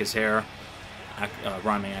combs back his hair,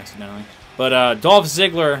 rhyming accidentally. But Dolph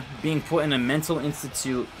Ziggler being put in a mental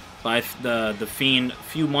institute by the Fiend a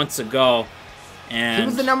few months ago, and He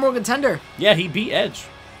was the #1 contender. yeah, he beat Edge.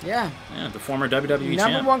 Yeah. Yeah, the former WWE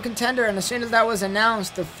champ. #1 contender, and as soon as that was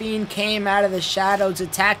announced, the Fiend came out of the shadows,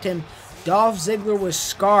 attacked him. Dolph Ziggler was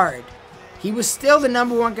scarred. He was still the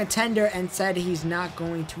 #1 contender and said he's not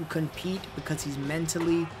going to compete because he's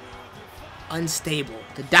mentally unstable.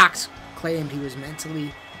 The docs claimed he was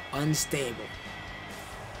mentally unstable.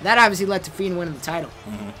 That obviously led to Fiend winning the title.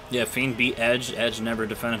 Yeah, Fiend beat Edge. Edge never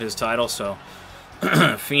defended his title, so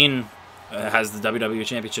Fiend has the WWE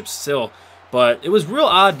Championship still. But it was real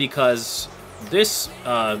odd because this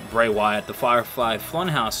Bray Wyatt, the Firefly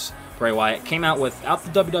Funhouse Bray Wyatt, came out without the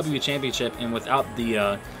WWE Championship and without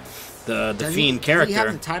the Fiend character. Does he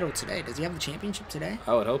have the title today? Does he have the championship today?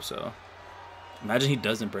 I would hope so. Imagine he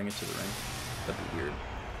doesn't bring it to the ring. That'd be weird.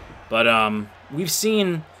 But we've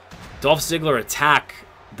seen Dolph Ziggler attack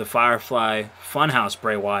the Firefly Funhouse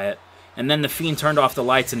Bray Wyatt, and then the Fiend turned off the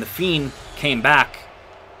lights, and the Fiend came back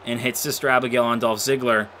and hit Sister Abigail on Dolph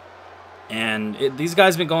Ziggler. And these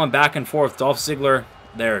guys have been going back and forth. Dolph Ziggler,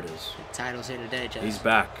 there it is. The title's here today, Jess. He's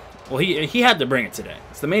back. Well, he had to bring it today.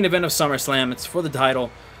 It's the main event of SummerSlam. It's for the title,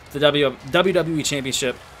 the WWE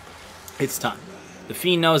Championship. It's time. The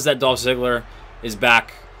Fiend knows that Dolph Ziggler is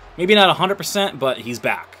back. Maybe not 100%, but he's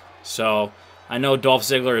back. So I know Dolph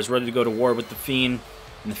Ziggler is ready to go to war with the Fiend,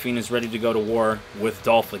 and the Fiend is ready to go to war with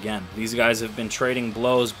Dolph again. These guys have been trading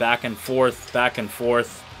blows back and forth, back and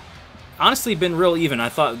forth. Honestly, been real even. I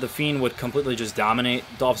thought the Fiend would completely just dominate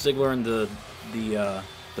Dolph Ziggler in the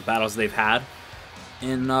battles they've had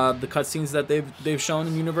in the cutscenes that they've shown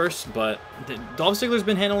in universe, but Dolph Ziggler's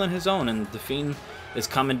been handling his own, and the Fiend is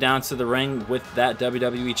coming down to the ring with that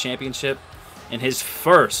WWE Championship in his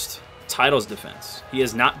first titles defense. He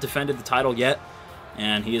has not defended the title yet,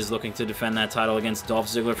 and he is looking to defend that title against Dolph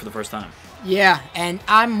Ziggler for the first time. Yeah, and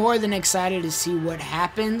I'm more than excited to see what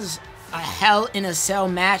happens. A Hell in a Cell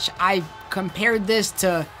match. I compared this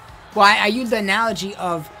to, well, I used the analogy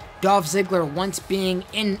of Dolph Ziggler once being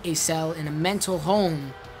in a cell in a mental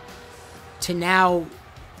home to now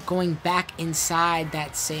going back inside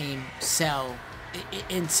that same cell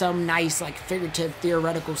in some nice, like, figurative,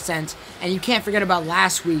 theoretical sense. And you can't forget about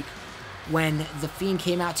last week when the Fiend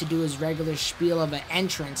came out to do his regular spiel of an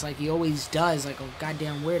entrance like he always does, like a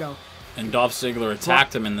goddamn weirdo. And Dolph Ziggler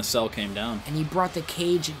attacked him and the cell came down. And he brought the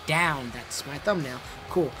cage down. That's my thumbnail.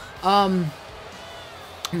 Cool. And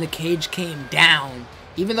the cage came down.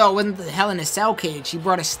 Even though it wasn't the Hell in a Cell cage, he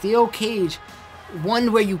brought a steel cage,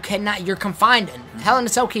 one where you're confined in. Hell in a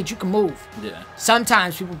Cell cage, you can move. Yeah.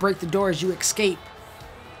 Sometimes people break the doors, you escape.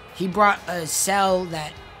 He brought a cell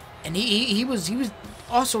that, and he was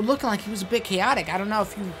also looking like he was a bit chaotic. I don't know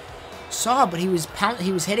if you saw, but he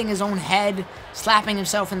was hitting his own head, slapping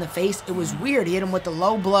himself in the face. It was weird. He hit him with the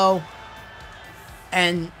low blow,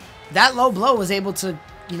 and that low blow was able to,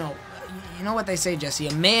 you know what they say, Jesse,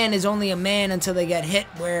 a man is only a man until they get hit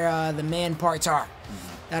where the man parts are.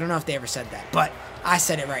 I don't know if they ever said that, but I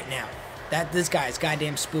said it right now. This guy is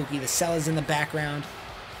goddamn spooky. The cell is in the background.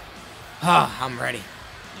 I'm ready.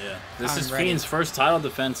 Yeah, this is Fiend's first title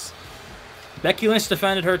defense. Becky Lynch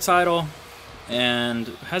defended her title. And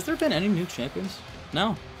has there been any new champions?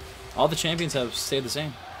 No. All the champions have stayed the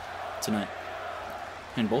same tonight.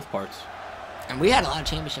 In both parts. And we had a lot of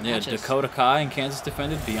championship matches. Yeah, Dakota Kai and Kansas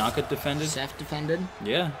defended. Bianca defended. Seth defended.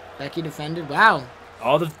 Yeah. Becky defended. Wow.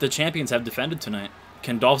 All the champions have defended tonight.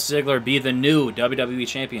 Can Dolph Ziggler be the new WWE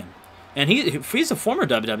champion? And he's a former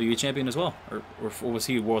WWE champion as well. Or was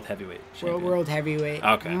he World Heavyweight champion? World Heavyweight.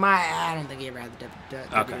 Okay. I don't think he ever had the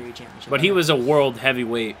WWE championship. But he was a World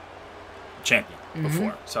Heavyweight champion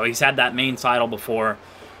before. So he's had that main title before.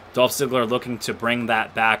 Dolph Ziggler looking to bring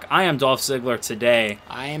that back. I am Dolph Ziggler today.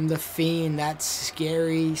 I am the Fiend, that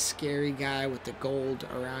scary, scary guy with the gold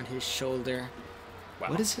around his shoulder. Wow.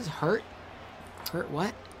 What is his hurt? Hurt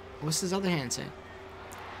what? What's his other hand say?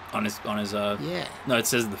 On his yeah. No, it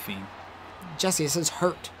says the Fiend. Jesse, it says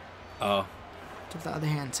hurt. Oh. What's the other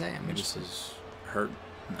hand say? Maybe it says hurt.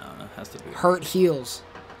 No, it has to be hurt heels.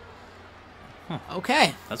 Huh.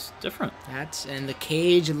 Okay. That's different. And the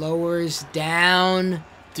cage lowers down.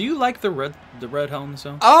 Do you like the red Hell in the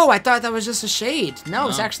Cell? Oh, I thought that was just a shade. No,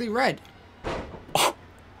 it's actually red.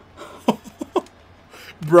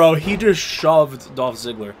 Bro, he just shoved Dolph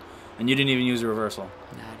Ziggler, and you didn't even use a reversal.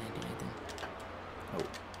 No, I didn't do anything. Oh,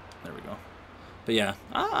 there we go. But yeah,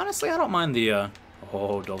 honestly, I don't mind the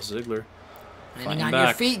Dolph Ziggler landing on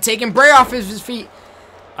your feet, taking Bray off his feet.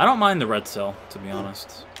 I don't mind the red cell, to be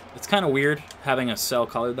honest. It's kind of weird having a cell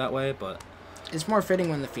colored that way, but it's more fitting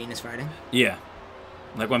when the Fiend is fighting. Yeah.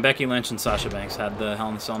 Like when Becky Lynch and Sasha Banks had the Hell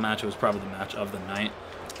in a Cell match, it was probably the match of the night.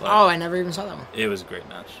 Oh, I never even saw that one. It was a great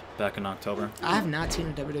match back in October. I have not seen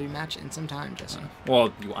a WWE match in some time, Jesse.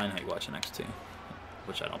 Well, I know you watch NXT,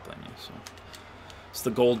 which I don't blame you. So it's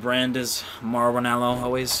the gold brand, as Mauro Ranallo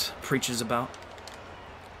always preaches about.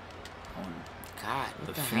 God,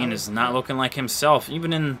 the Fiend is not looking like himself,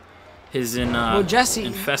 even in his Jesse,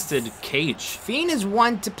 infested cage. Fiend is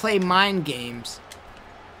one to play mind games.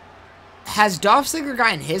 Has Dolph Ziggler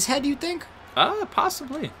got in his head, you think?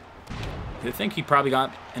 Possibly. I think he probably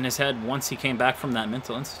got in his head once he came back from that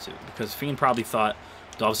mental institute, because Fiend probably thought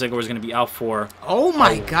Dolph Ziggler was going to be out for oh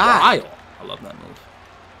my god, while. I love that move.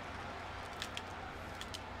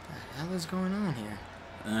 What the hell is going on here?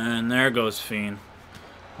 And there goes Fiend.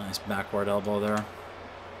 Nice backward elbow there.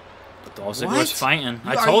 But Dolph Ziggler's fighting.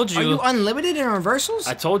 I told you. Are you unlimited in reversals?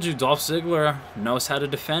 I told you Dolph Ziggler knows how to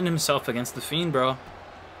defend himself against the Fiend, bro.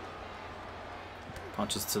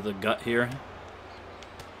 Punches to the gut here.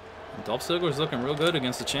 Dolph Ziggler's looking real good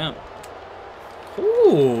against the champ.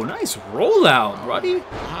 Ooh, nice rollout, buddy.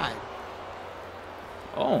 God.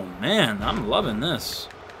 Oh, man, I'm loving this.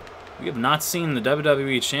 We have not seen the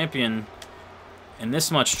WWE champion in this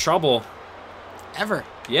much trouble. Ever.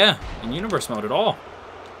 Yeah, in Universe mode at all.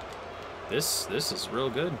 This is real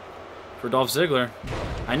good for Dolph Ziggler.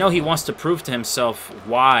 I know he wants to prove to himself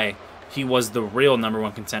why he was the real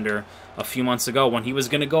 #1 contender a few months ago when he was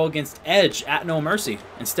going to go against Edge at No Mercy.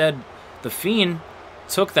 Instead, the Fiend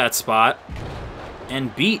took that spot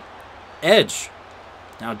and beat Edge.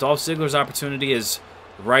 Now, Dolph Ziggler's opportunity is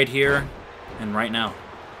right here and right now.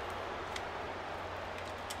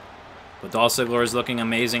 But Dolph Ziggler is looking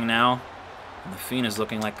amazing now, and the Fiend is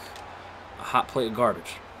looking like a hot plate of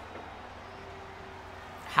garbage.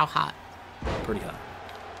 How hot? Pretty hot.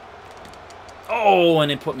 Oh, and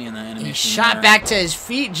it put me in that animation. He shot back to his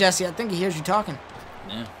feet, Jesse. I think he hears you talking.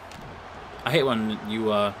 Yeah. I hate when you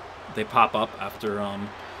they pop up after a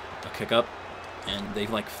kick up and they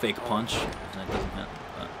like fake punch and it doesn't hit.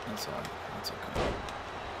 But that's all right. That's okay.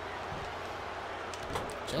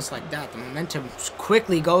 Just like that, the momentum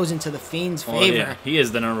quickly goes into the Fiend's favor. Yeah, he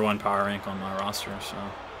is the #1 power rank on my roster, so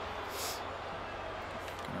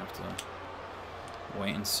gonna have to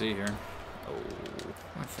wait and see here. Oh.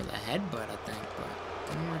 Went for the headbutt, I think, but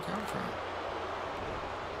didn't work out for him.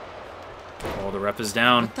 Oh, the ref is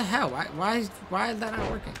down. What the hell? Why is that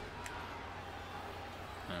not working?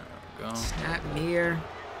 There we go. Snap mirror.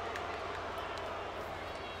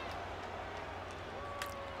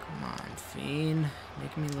 Come on, Fiend.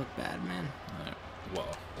 Making me look bad, man. Right.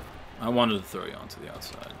 Well, I wanted to throw you onto the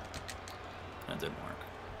outside. That didn't work.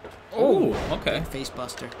 Oh, okay. Face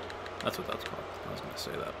buster. That's what that's called. I was going to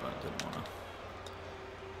say that, but I didn't want to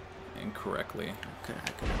incorrectly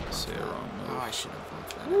say a wrong move. Oh, I should have gone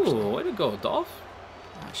for that. Ooh, Actually. way to go, Dolph.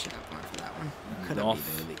 Oh, I should have gone for that one. Could Dolph.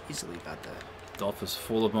 have really easily got that. Dolph is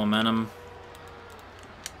full of momentum.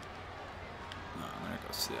 Oh, there it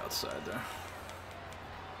goes to the outside there.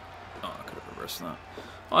 Oh, I could have reversed that.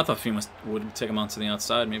 Oh, I thought Fiend would take him onto the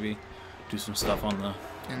outside, maybe do some stuff on the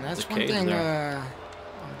And that's the one cage thing. there.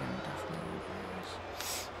 I'm gonna definitely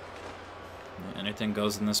reverse. Anything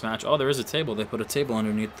goes in this match. Oh, there is a table. They put a table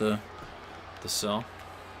underneath the cell.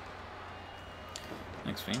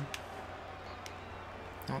 Thanks, Fiend.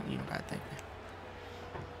 Oh, you don't gotta thank me.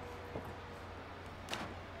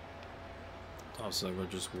 Dolph Ziggler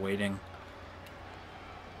just waiting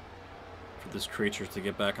for this creature to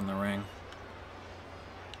get back in the ring.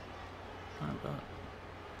 Not bad.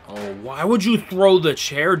 Oh, why would you throw the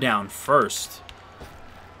chair down first?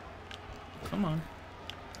 Come on.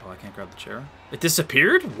 Oh, I can't grab the chair. It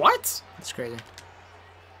disappeared? What? That's crazy.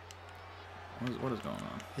 What is going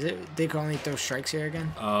on? Is it? They can only throw strikes here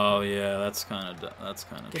again. Oh yeah, that's kind of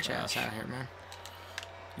Get your ass trash. out of here, man.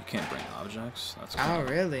 You can't bring objects. That's Oh,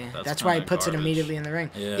 really? That's why he kinda puts it garbage. immediately in the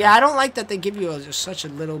ring. Yeah. Yeah, I don't like that they give you just such a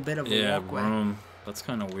little bit of a walkway. room. That's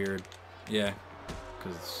kind of weird. Yeah,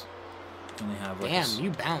 because you only have like. Damn,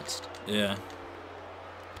 you bounced. Yeah.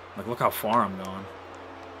 Like, look how far I'm going.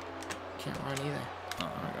 Can't run either. Oh,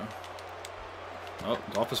 there we go.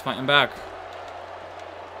 Oh, Dolph is fighting back.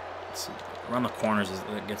 Let's see. Around the corners,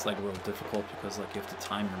 it gets like real difficult because like you have to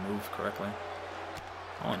time your move correctly.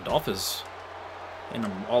 Oh, and Dolph is in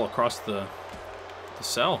them all across the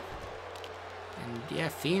cell. And yeah,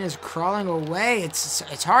 Fiend is crawling away.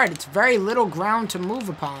 It's hard. It's very little ground to move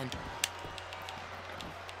upon.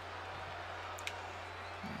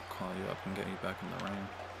 I'll call you up and get you back in the ring.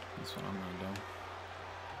 That's what I'm gonna do.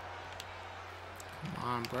 Come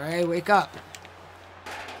on, Bray, wake up.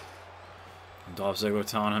 And Dolph Ziggler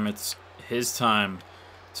telling him it's his time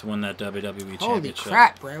to win that WWE Championship. Holy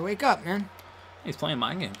crap, Bray, wake up, man. He's playing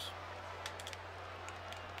mind games.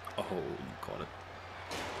 Oh, you caught it.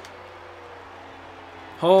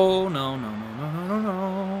 Oh, no, no, no, no, no, no,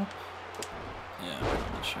 no. Yeah,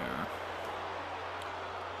 on the chair.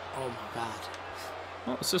 Oh, my God.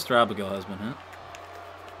 Well, Sister Abigail has been hit.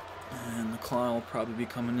 And the claw will probably be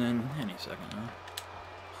coming in any second now.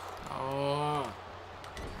 Oh.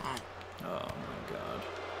 Come on. Oh, my God.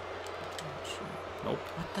 Oh, shit. Nope.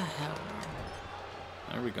 What the hell, man?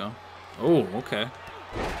 There we go. Oh, okay.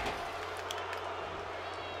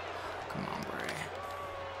 Come on, Bray.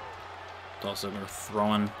 Dolph Ziggler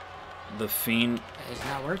throwing the Fiend. It's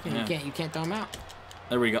not working. Yeah. You can't throw him out.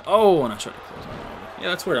 There we go. Oh, and I tried to close him over. Yeah,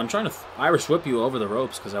 that's weird. I'm trying to Irish whip you over the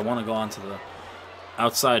ropes because I want to go onto the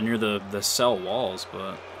outside near the cell walls,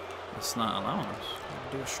 but it's not allowing us.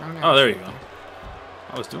 Do a strong Oh, there you Irish go.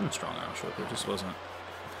 I was doing a strong Irish whip. It just wasn't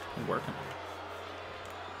working.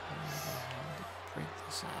 Break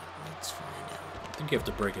this out. Let's find out. I think you have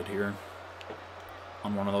to break it here.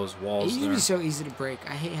 On one of those walls It used to there. be so easy to break.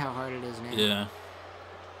 I hate how hard it is now. Yeah.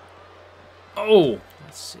 Oh!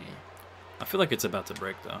 Let's see. I feel like it's about to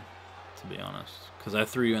break, though, to be honest. Because I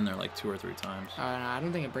threw you in there like 2 or 3 times. No, I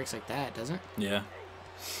don't think it breaks like that, does it? Yeah.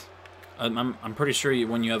 I'm pretty sure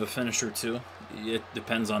when you have a finisher, too, it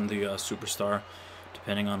depends on the superstar,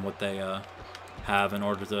 depending on what they have in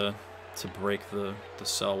order to break the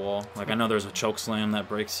cell wall. Like, I know there's a choke slam that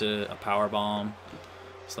breaks it, a power bomb,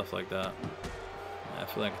 stuff like that. Yeah, I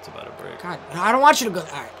feel like it's about to break. God, no, I don't want you to go. All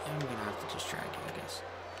right, I'm going to have to just drag you, I guess.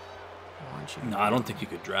 I want you to No, I don't think you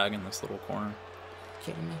could drag in this little corner.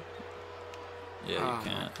 kidding me? Yeah, Oh, you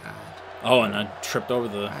can't. my God. Oh, and I tripped over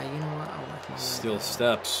the You know what? I'll work my way steel back.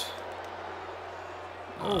 steps.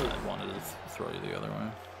 Oh. I wanted to throw you the other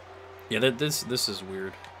way. Yeah, this is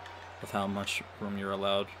weird with how much room you're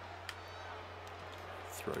allowed.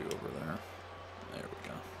 Throw you over there. There we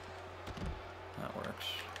go. That works.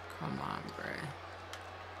 Come on, Bray.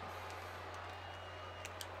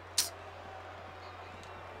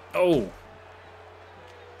 Oh!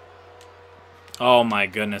 Oh my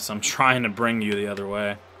goodness, I'm trying to bring you the other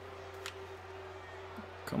way.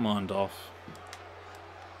 Come on, Dolph.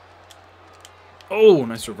 Oh,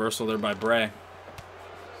 nice reversal there by Bray.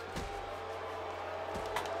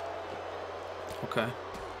 Okay.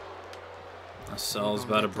 That cell's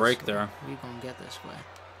about to break there. We gonna get this way.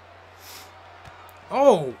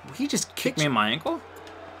 Oh, he just Kick me in my ankle?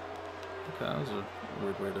 Okay, that was a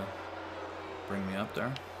weird way to bring me up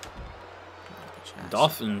there.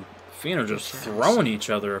 Dolph and Fiend are just throwing each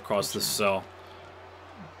other across this cell.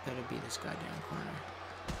 Better be this goddamn corner.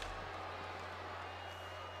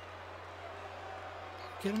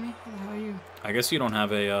 Kidding me? How the hell are you? I guess you don't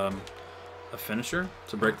have a finisher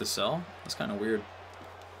to break the cell? That's kind of weird.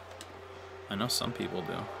 I know some people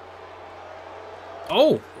do.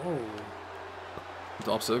 Oh! Oh.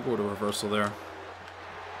 Dolph Ziggler with a reversal there. I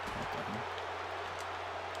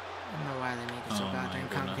don't know why they make it so Oh, goddamn my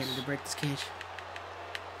complicated goodness. to break this cage.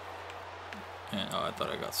 Yeah, oh, I thought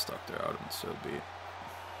I got stuck there. I would have been so beat.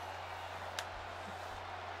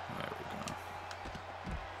 There we go.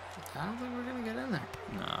 I don't think we're gonna get in there.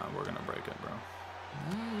 Nah, we're gonna break it, bro.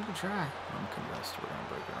 Yeah, you can try. I'm convinced we're gonna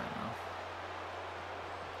break it right now.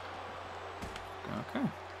 Okay.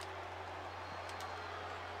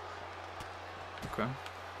 Okay.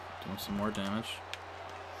 Doing some more damage.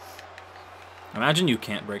 Imagine you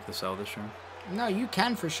can't break the cell this year. No, you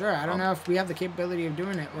can for sure. I don't know if we have the capability of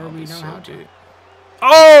doing it or we know how to.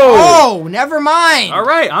 Oh! Oh, never mind. All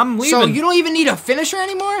right, I'm leaving. So you don't even need a finisher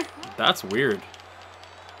anymore? That's weird.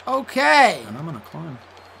 Okay. And I'm gonna climb.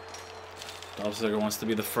 Dolph Ziggler wants to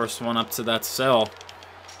be the first one up to that cell.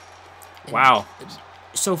 Wow.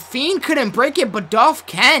 So Fiend couldn't break it, but Dolph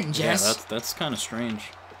can, Yeah, Jess. that's kind of strange.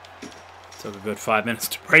 Took a good 5 minutes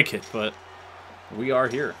to break it, but we are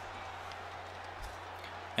here.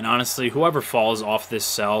 And honestly, whoever falls off this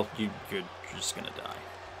cell, you're just gonna die.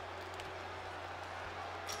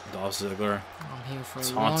 Dolph Ziggler I'm here for a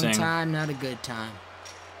taunting long time, not a good time.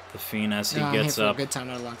 the Fiend as he No, I'm gets here for up. a good time,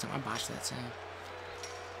 not a long time. I botched that sound.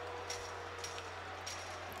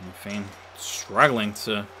 And the Fiend struggling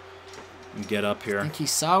to get up I here. think he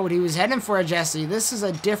saw what he was heading for, Jesse. This is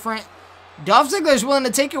a different... Dolph Ziggler's willing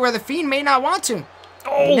to take it where the Fiend may not want to.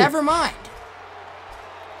 Oh! Never mind.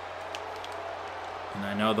 And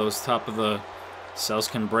I know those top of the cells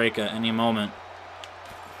can break at any moment.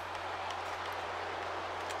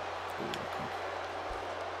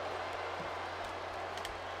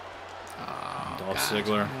 Oh, Dolph God.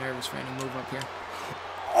 Ziggler. I'm nervous for any move up here.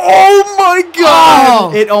 Oh my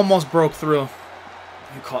God! Oh! It almost broke through.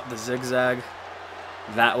 You caught the zigzag.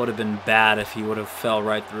 That would have been bad if he would have fell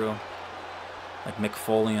right through. Like Mick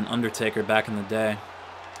Foley and Undertaker back in the day.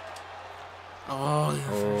 Oh,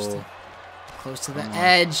 you're first. Oh. Close to the Come on.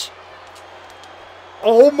 edge.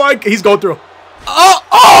 Oh my! He's going through. Oh!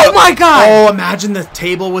 Oh my God! Oh, imagine the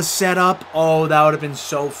table was set up. Oh, that would have been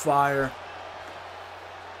so fire.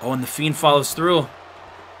 Oh, and the Fiend follows through.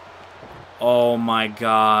 Oh my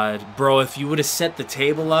God. Bro, if you would have set the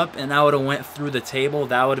table up and I would have went through the table,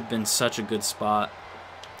 that would have been such a good spot.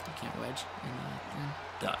 You can't wedge.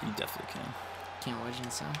 Yeah, you definitely can. Can't wedge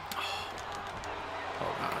inside.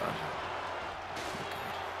 Oh my god.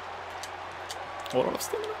 Hold on,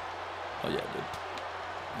 stamina. Oh yeah, I did.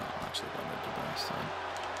 No, I'm actually going to do that this time.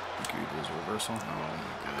 I think you use reversal. Oh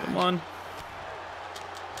my god. Come on.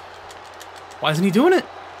 Why isn't he doing it?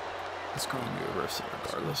 Let's go. You reverse it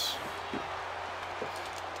regardless.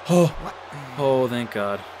 Oh. What? Oh, thank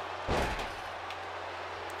God.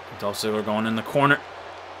 Dolph Ziggler going in the corner.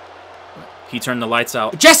 He turned the lights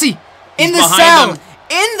out. Jesse! In He's the behind cell! him.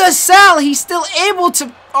 In the cell! He's still able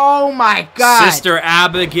to... Oh my god. Sister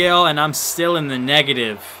Abigail, and I'm still in the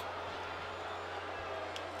negative.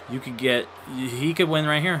 You could get... He could win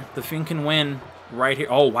right here. The Fiend can win right here.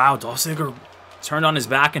 Oh, wow. Dolph Ziggler turned on his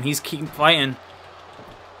back, and he's keeping fighting.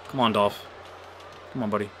 Come on, Dolph. Come on,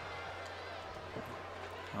 buddy.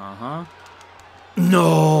 Uh-huh.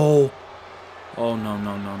 No! Oh, no,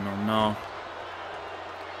 no, no, no, no.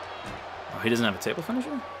 Oh, he doesn't have a table finisher?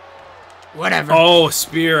 Whatever. Oh,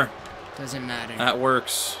 spear. Doesn't matter. That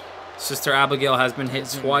works. Sister Abigail has been hit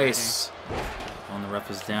Doesn't twice. Oh, and the ref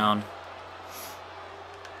is down.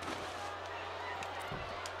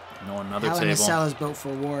 No, another Hell in table. a Cell is built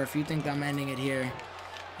for war. If you think I'm ending it here,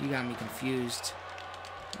 you got me confused.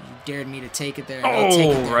 You dared me to take it there. I'll take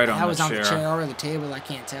it there. Right on that was the on chair. the chair or the table. I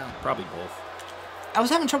can't tell. Probably both. I was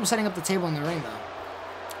having trouble setting up the table in the ring,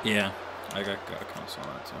 though. Yeah, I kind of saw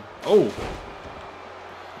that too. Oh!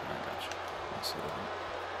 I got you. I see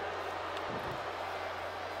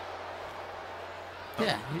that.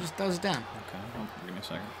 Yeah, he just throws it down. Okay, give me a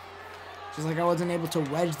second. Just like I wasn't able to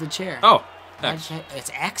wedge the chair. Oh!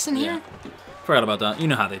 It's X in Yeah. here? Forgot about that. You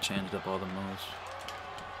know how they changed up all the moves.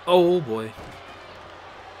 Oh boy.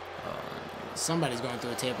 Somebody's going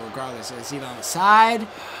through a table regardless. It's either on the side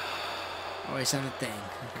or it's on the thing.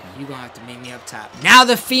 You're going to have to meet me up top. Now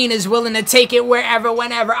the Fiend is willing to take it wherever,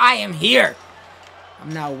 whenever. I am here.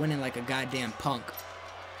 I'm now winning like a goddamn punk.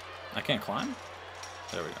 I can't climb?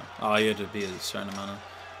 There we go. Oh, you had to be a certain amount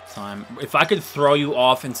of time. If I could throw you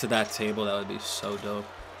off into that table, that would be so dope.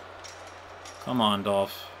 Come on,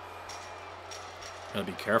 Dolph. Gotta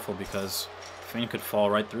be careful because Fiend could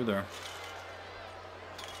fall right through there.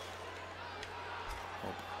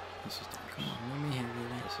 Oh, this is dangerous. Come on, let me handle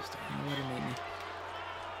it. This is You dangerous. know what it made me.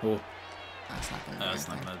 Oh, That's not going to that's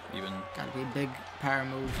not gonna even. Gotta be a big power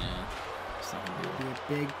move. Yeah, it's not gonna Be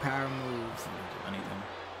a big power move. do anything.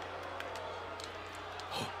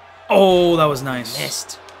 Oh, that was nice.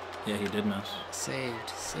 Missed. Yeah, he did miss. Saved.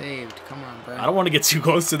 Saved. Come on, bro. I don't want to get too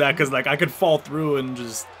close to that because, like, I could fall through and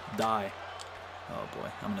just die. Oh boy,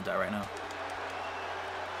 I'm gonna die right now.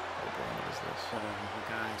 Oh boy, what is this? Oh my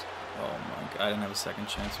god. Oh my god, I didn't have a second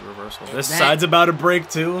chance of reversal. If This that- side's about to break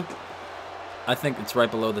too. I think it's right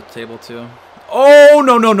below the table too. Oh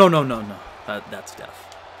no no no no no no! That's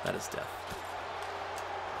death. That is death.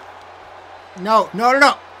 No, no, no,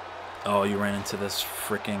 no. Oh, you ran into this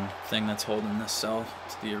freaking thing that's holding this cell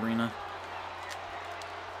to the arena.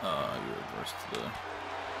 You reversed the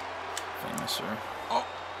finisher.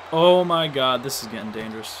 Oh my god, this is getting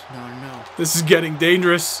dangerous. No, no. This is getting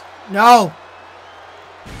dangerous. No.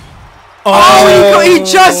 Oh, he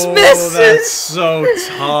just misses. That's so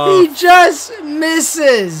tough. He just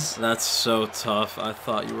misses. That's so tough. I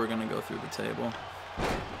thought you were going to go through the table.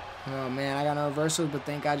 Oh, man, I got no reversals, but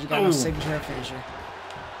thank God you got no signature finisher.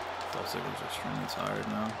 Dolph Ziggler's extremely tired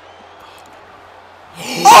now.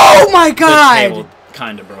 Oh, my The God. table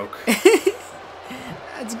kind of broke.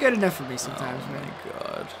 That's good enough for me sometimes, Oh man. my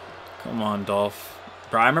god. Come on, Dolph.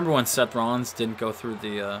 Bro, I remember when Seth Rollins didn't go through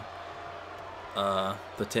the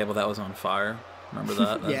table that was on fire. Remember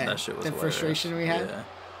that? Yeah, that shit was the hilarious. frustration we had. Yeah.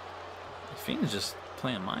 The Fiend's just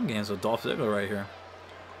playing mind games with Dolph Ziggler right here.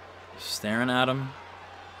 Staring at him.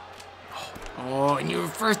 Oh, and you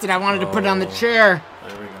reversed it. I wanted to put it on the chair.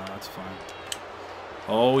 There we go. That's fine.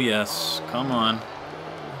 Oh, yes. Come on.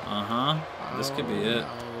 Uh-huh. This could be it. No.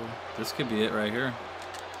 This could be it right here.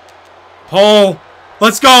 Oh,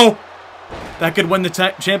 let's go. That could win the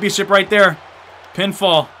championship right there.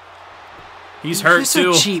 Pinfall. He's hurt You're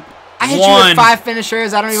so too. cheap. I hit you One, with 5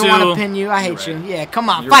 finishers. I don't even want to two. pin you. I hate You're you. right. Yeah, come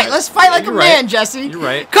on. You're Fight. right. Let's fight like a You're man, right. Jesse. You're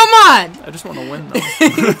right. Come on. I just want to win,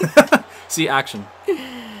 though. See, action.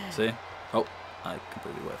 See? Oh, I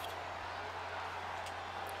completely whiffed.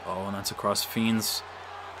 Oh, and that's across Fiend's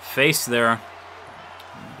face there. I'm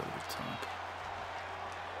gonna go to the top.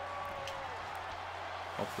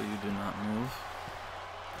 Hopefully you do not move.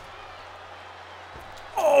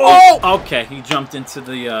 Oh! Okay, he jumped into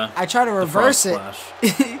the I tried to the reverse it. frog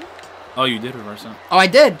splash. Oh, you did reverse it. Oh, I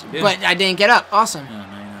did, did. but I didn't get up. Awesome. Yeah,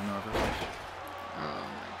 now you know reversals. Oh,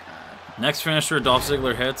 my God. Next finisher Dolph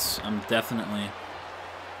Ziggler hits, I'm definitely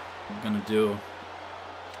gonna do.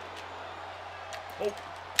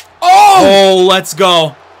 Oh, let's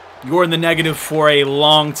go. You're in the negative for a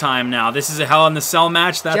long time now. This is a Hell in the Cell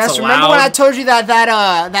match. That's Just allowed. remember when I told you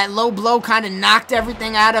that low blow kind of knocked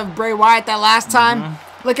everything out of Bray Wyatt that last time?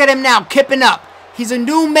 Look at him now, kipping up. He's a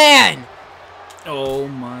new man. Oh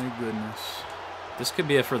my goodness. This could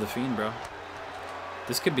be it for the Fiend, bro.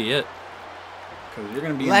 This could be it. Because you're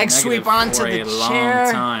gonna be leg in the sweep negative onto for the a long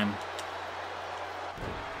chair. time.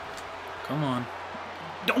 Come on.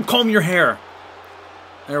 Don't comb your hair.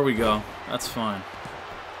 There we go. That's fine.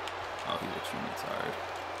 Oh, he's extremely tired.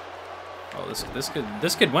 Oh,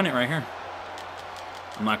 this could win it right here.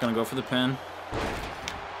 I'm not gonna go for the pin.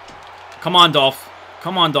 Come on, Dolph.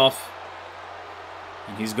 Come on, Dolph.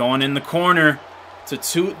 And he's going in the corner to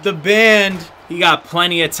toot the band. He got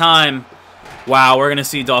plenty of time. Wow, we're gonna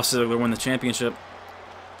see Dolph Ziggler win the championship.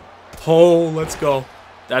 Oh, let's go.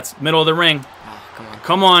 That's middle of the ring. Oh, come on.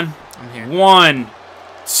 Come on. I'm here. 1,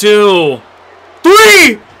 2,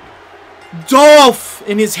 3! Dolph!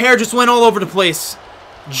 And his hair just went all over the place.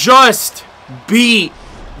 Just beat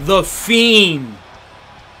the Fiend.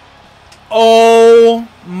 Oh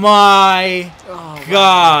my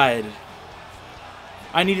God.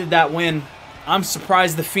 I needed that win. I'm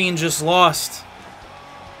surprised the Fiend just lost.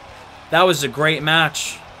 That was a great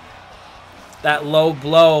match. That low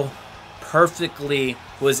blow perfectly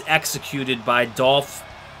was executed by Dolph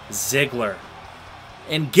Ziggler.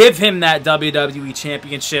 And give him that WWE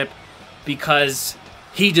Championship because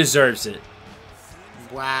he deserves it.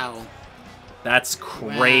 Wow. That's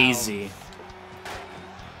crazy. Wow.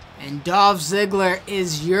 And Dolph Ziggler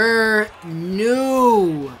is your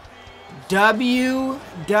new WWE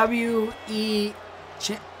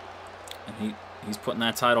champ. And he's putting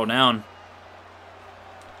that title down.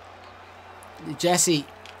 Jesse.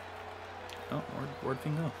 Oh, where'd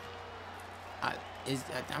Fiend go?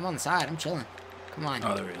 I'm on the side. I'm chilling. Come on.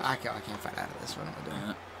 Oh, there he is. I can't fight out of this. What am I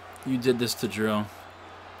doing? You did this to Drew. I'm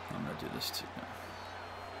going to do this to you.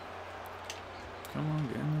 Come on,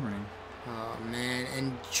 get in the ring. Oh, man.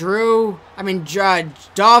 And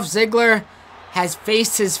Dolph Ziggler has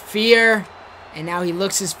faced his fear, and now he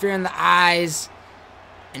looks his fear in the eyes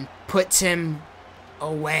and puts him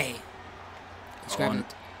away.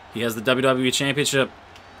 He has the WWE Championship.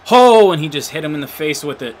 Oh, and he just hit him in the face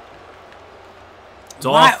with it.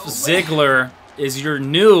 Dolph Ziggler is your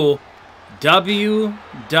new WWE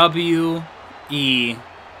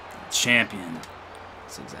champion.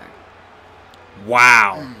 That's exactly.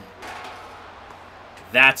 Wow.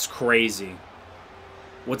 That's crazy.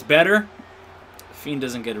 What's better? Fiend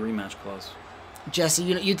doesn't get a rematch clause. Jesse,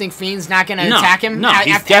 you think Fiend's not going to attack him? No,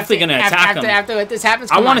 he's definitely going to attack him. After this happens?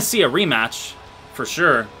 I want to see a rematch, for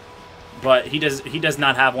sure. But he does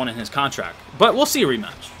not have one in his contract. But we'll see a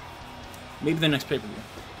rematch. Maybe the next pay-per-view.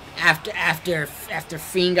 After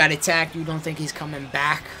Fiend got attacked, you don't think he's coming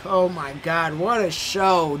back? Oh my God, what a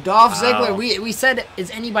show! Dolph Ziggler. We said, is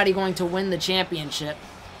anybody going to win the championship?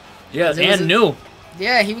 Yeah, and new.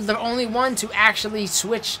 Yeah, he was the only one to actually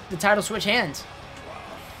switch the title hands.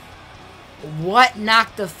 What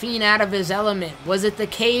knocked the Fiend out of his element? Was it the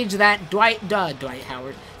cage that Dolph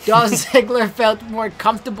Ziggler felt more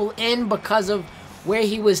comfortable in because of where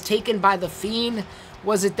he was taken by the Fiend?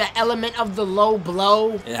 Was it the element of the low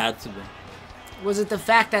blow? It had to be. Was it the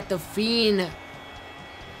fact that the Fiend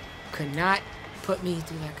could not put me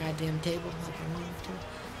through that goddamn table like I wanted to?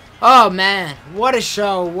 Oh, man. What a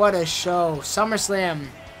show. What a show. SummerSlam.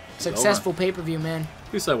 Successful pay-per-view, man.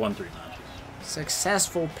 At least I won 3 matches.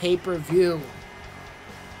 Successful pay-per-view.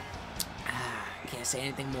 Can't say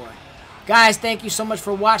anything more. Guys, thank you so much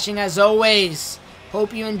for watching as always.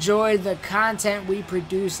 Hope you enjoyed the content we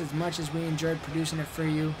produced as much as we enjoyed producing it for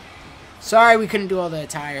you. Sorry we couldn't do all the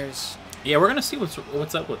attires. Yeah, we're going to see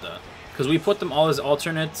what's up with that. Because we put them all as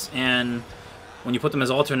alternates, and when you put them as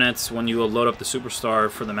alternates, when you load up the Superstar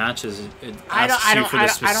for the matches, it asks you for the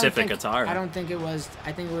specific attire. I don't think it was.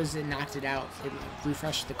 I think it knocked it out. It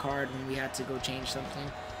refreshed the card when we had to go change something.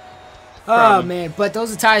 Oh, man. But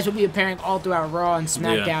those attires will be appearing all throughout Raw and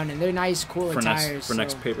SmackDown, and they're nice, cool attires. For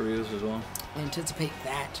next pay-per-views as well. Anticipate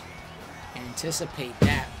that. Anticipate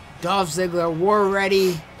that. Dolph Ziggler, war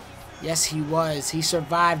ready. Yes, he was. He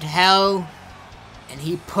survived hell, and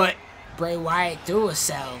he put Bray Wyatt through a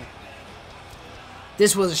cell.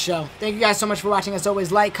 This was a show. Thank you guys so much for watching. As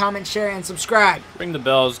always, like, comment, share, and subscribe. Ring the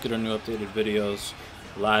bells, get our new updated videos,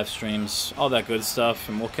 live streams, all that good stuff,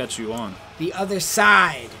 and we'll catch you on the other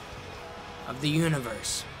side of the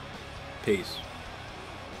universe. Peace.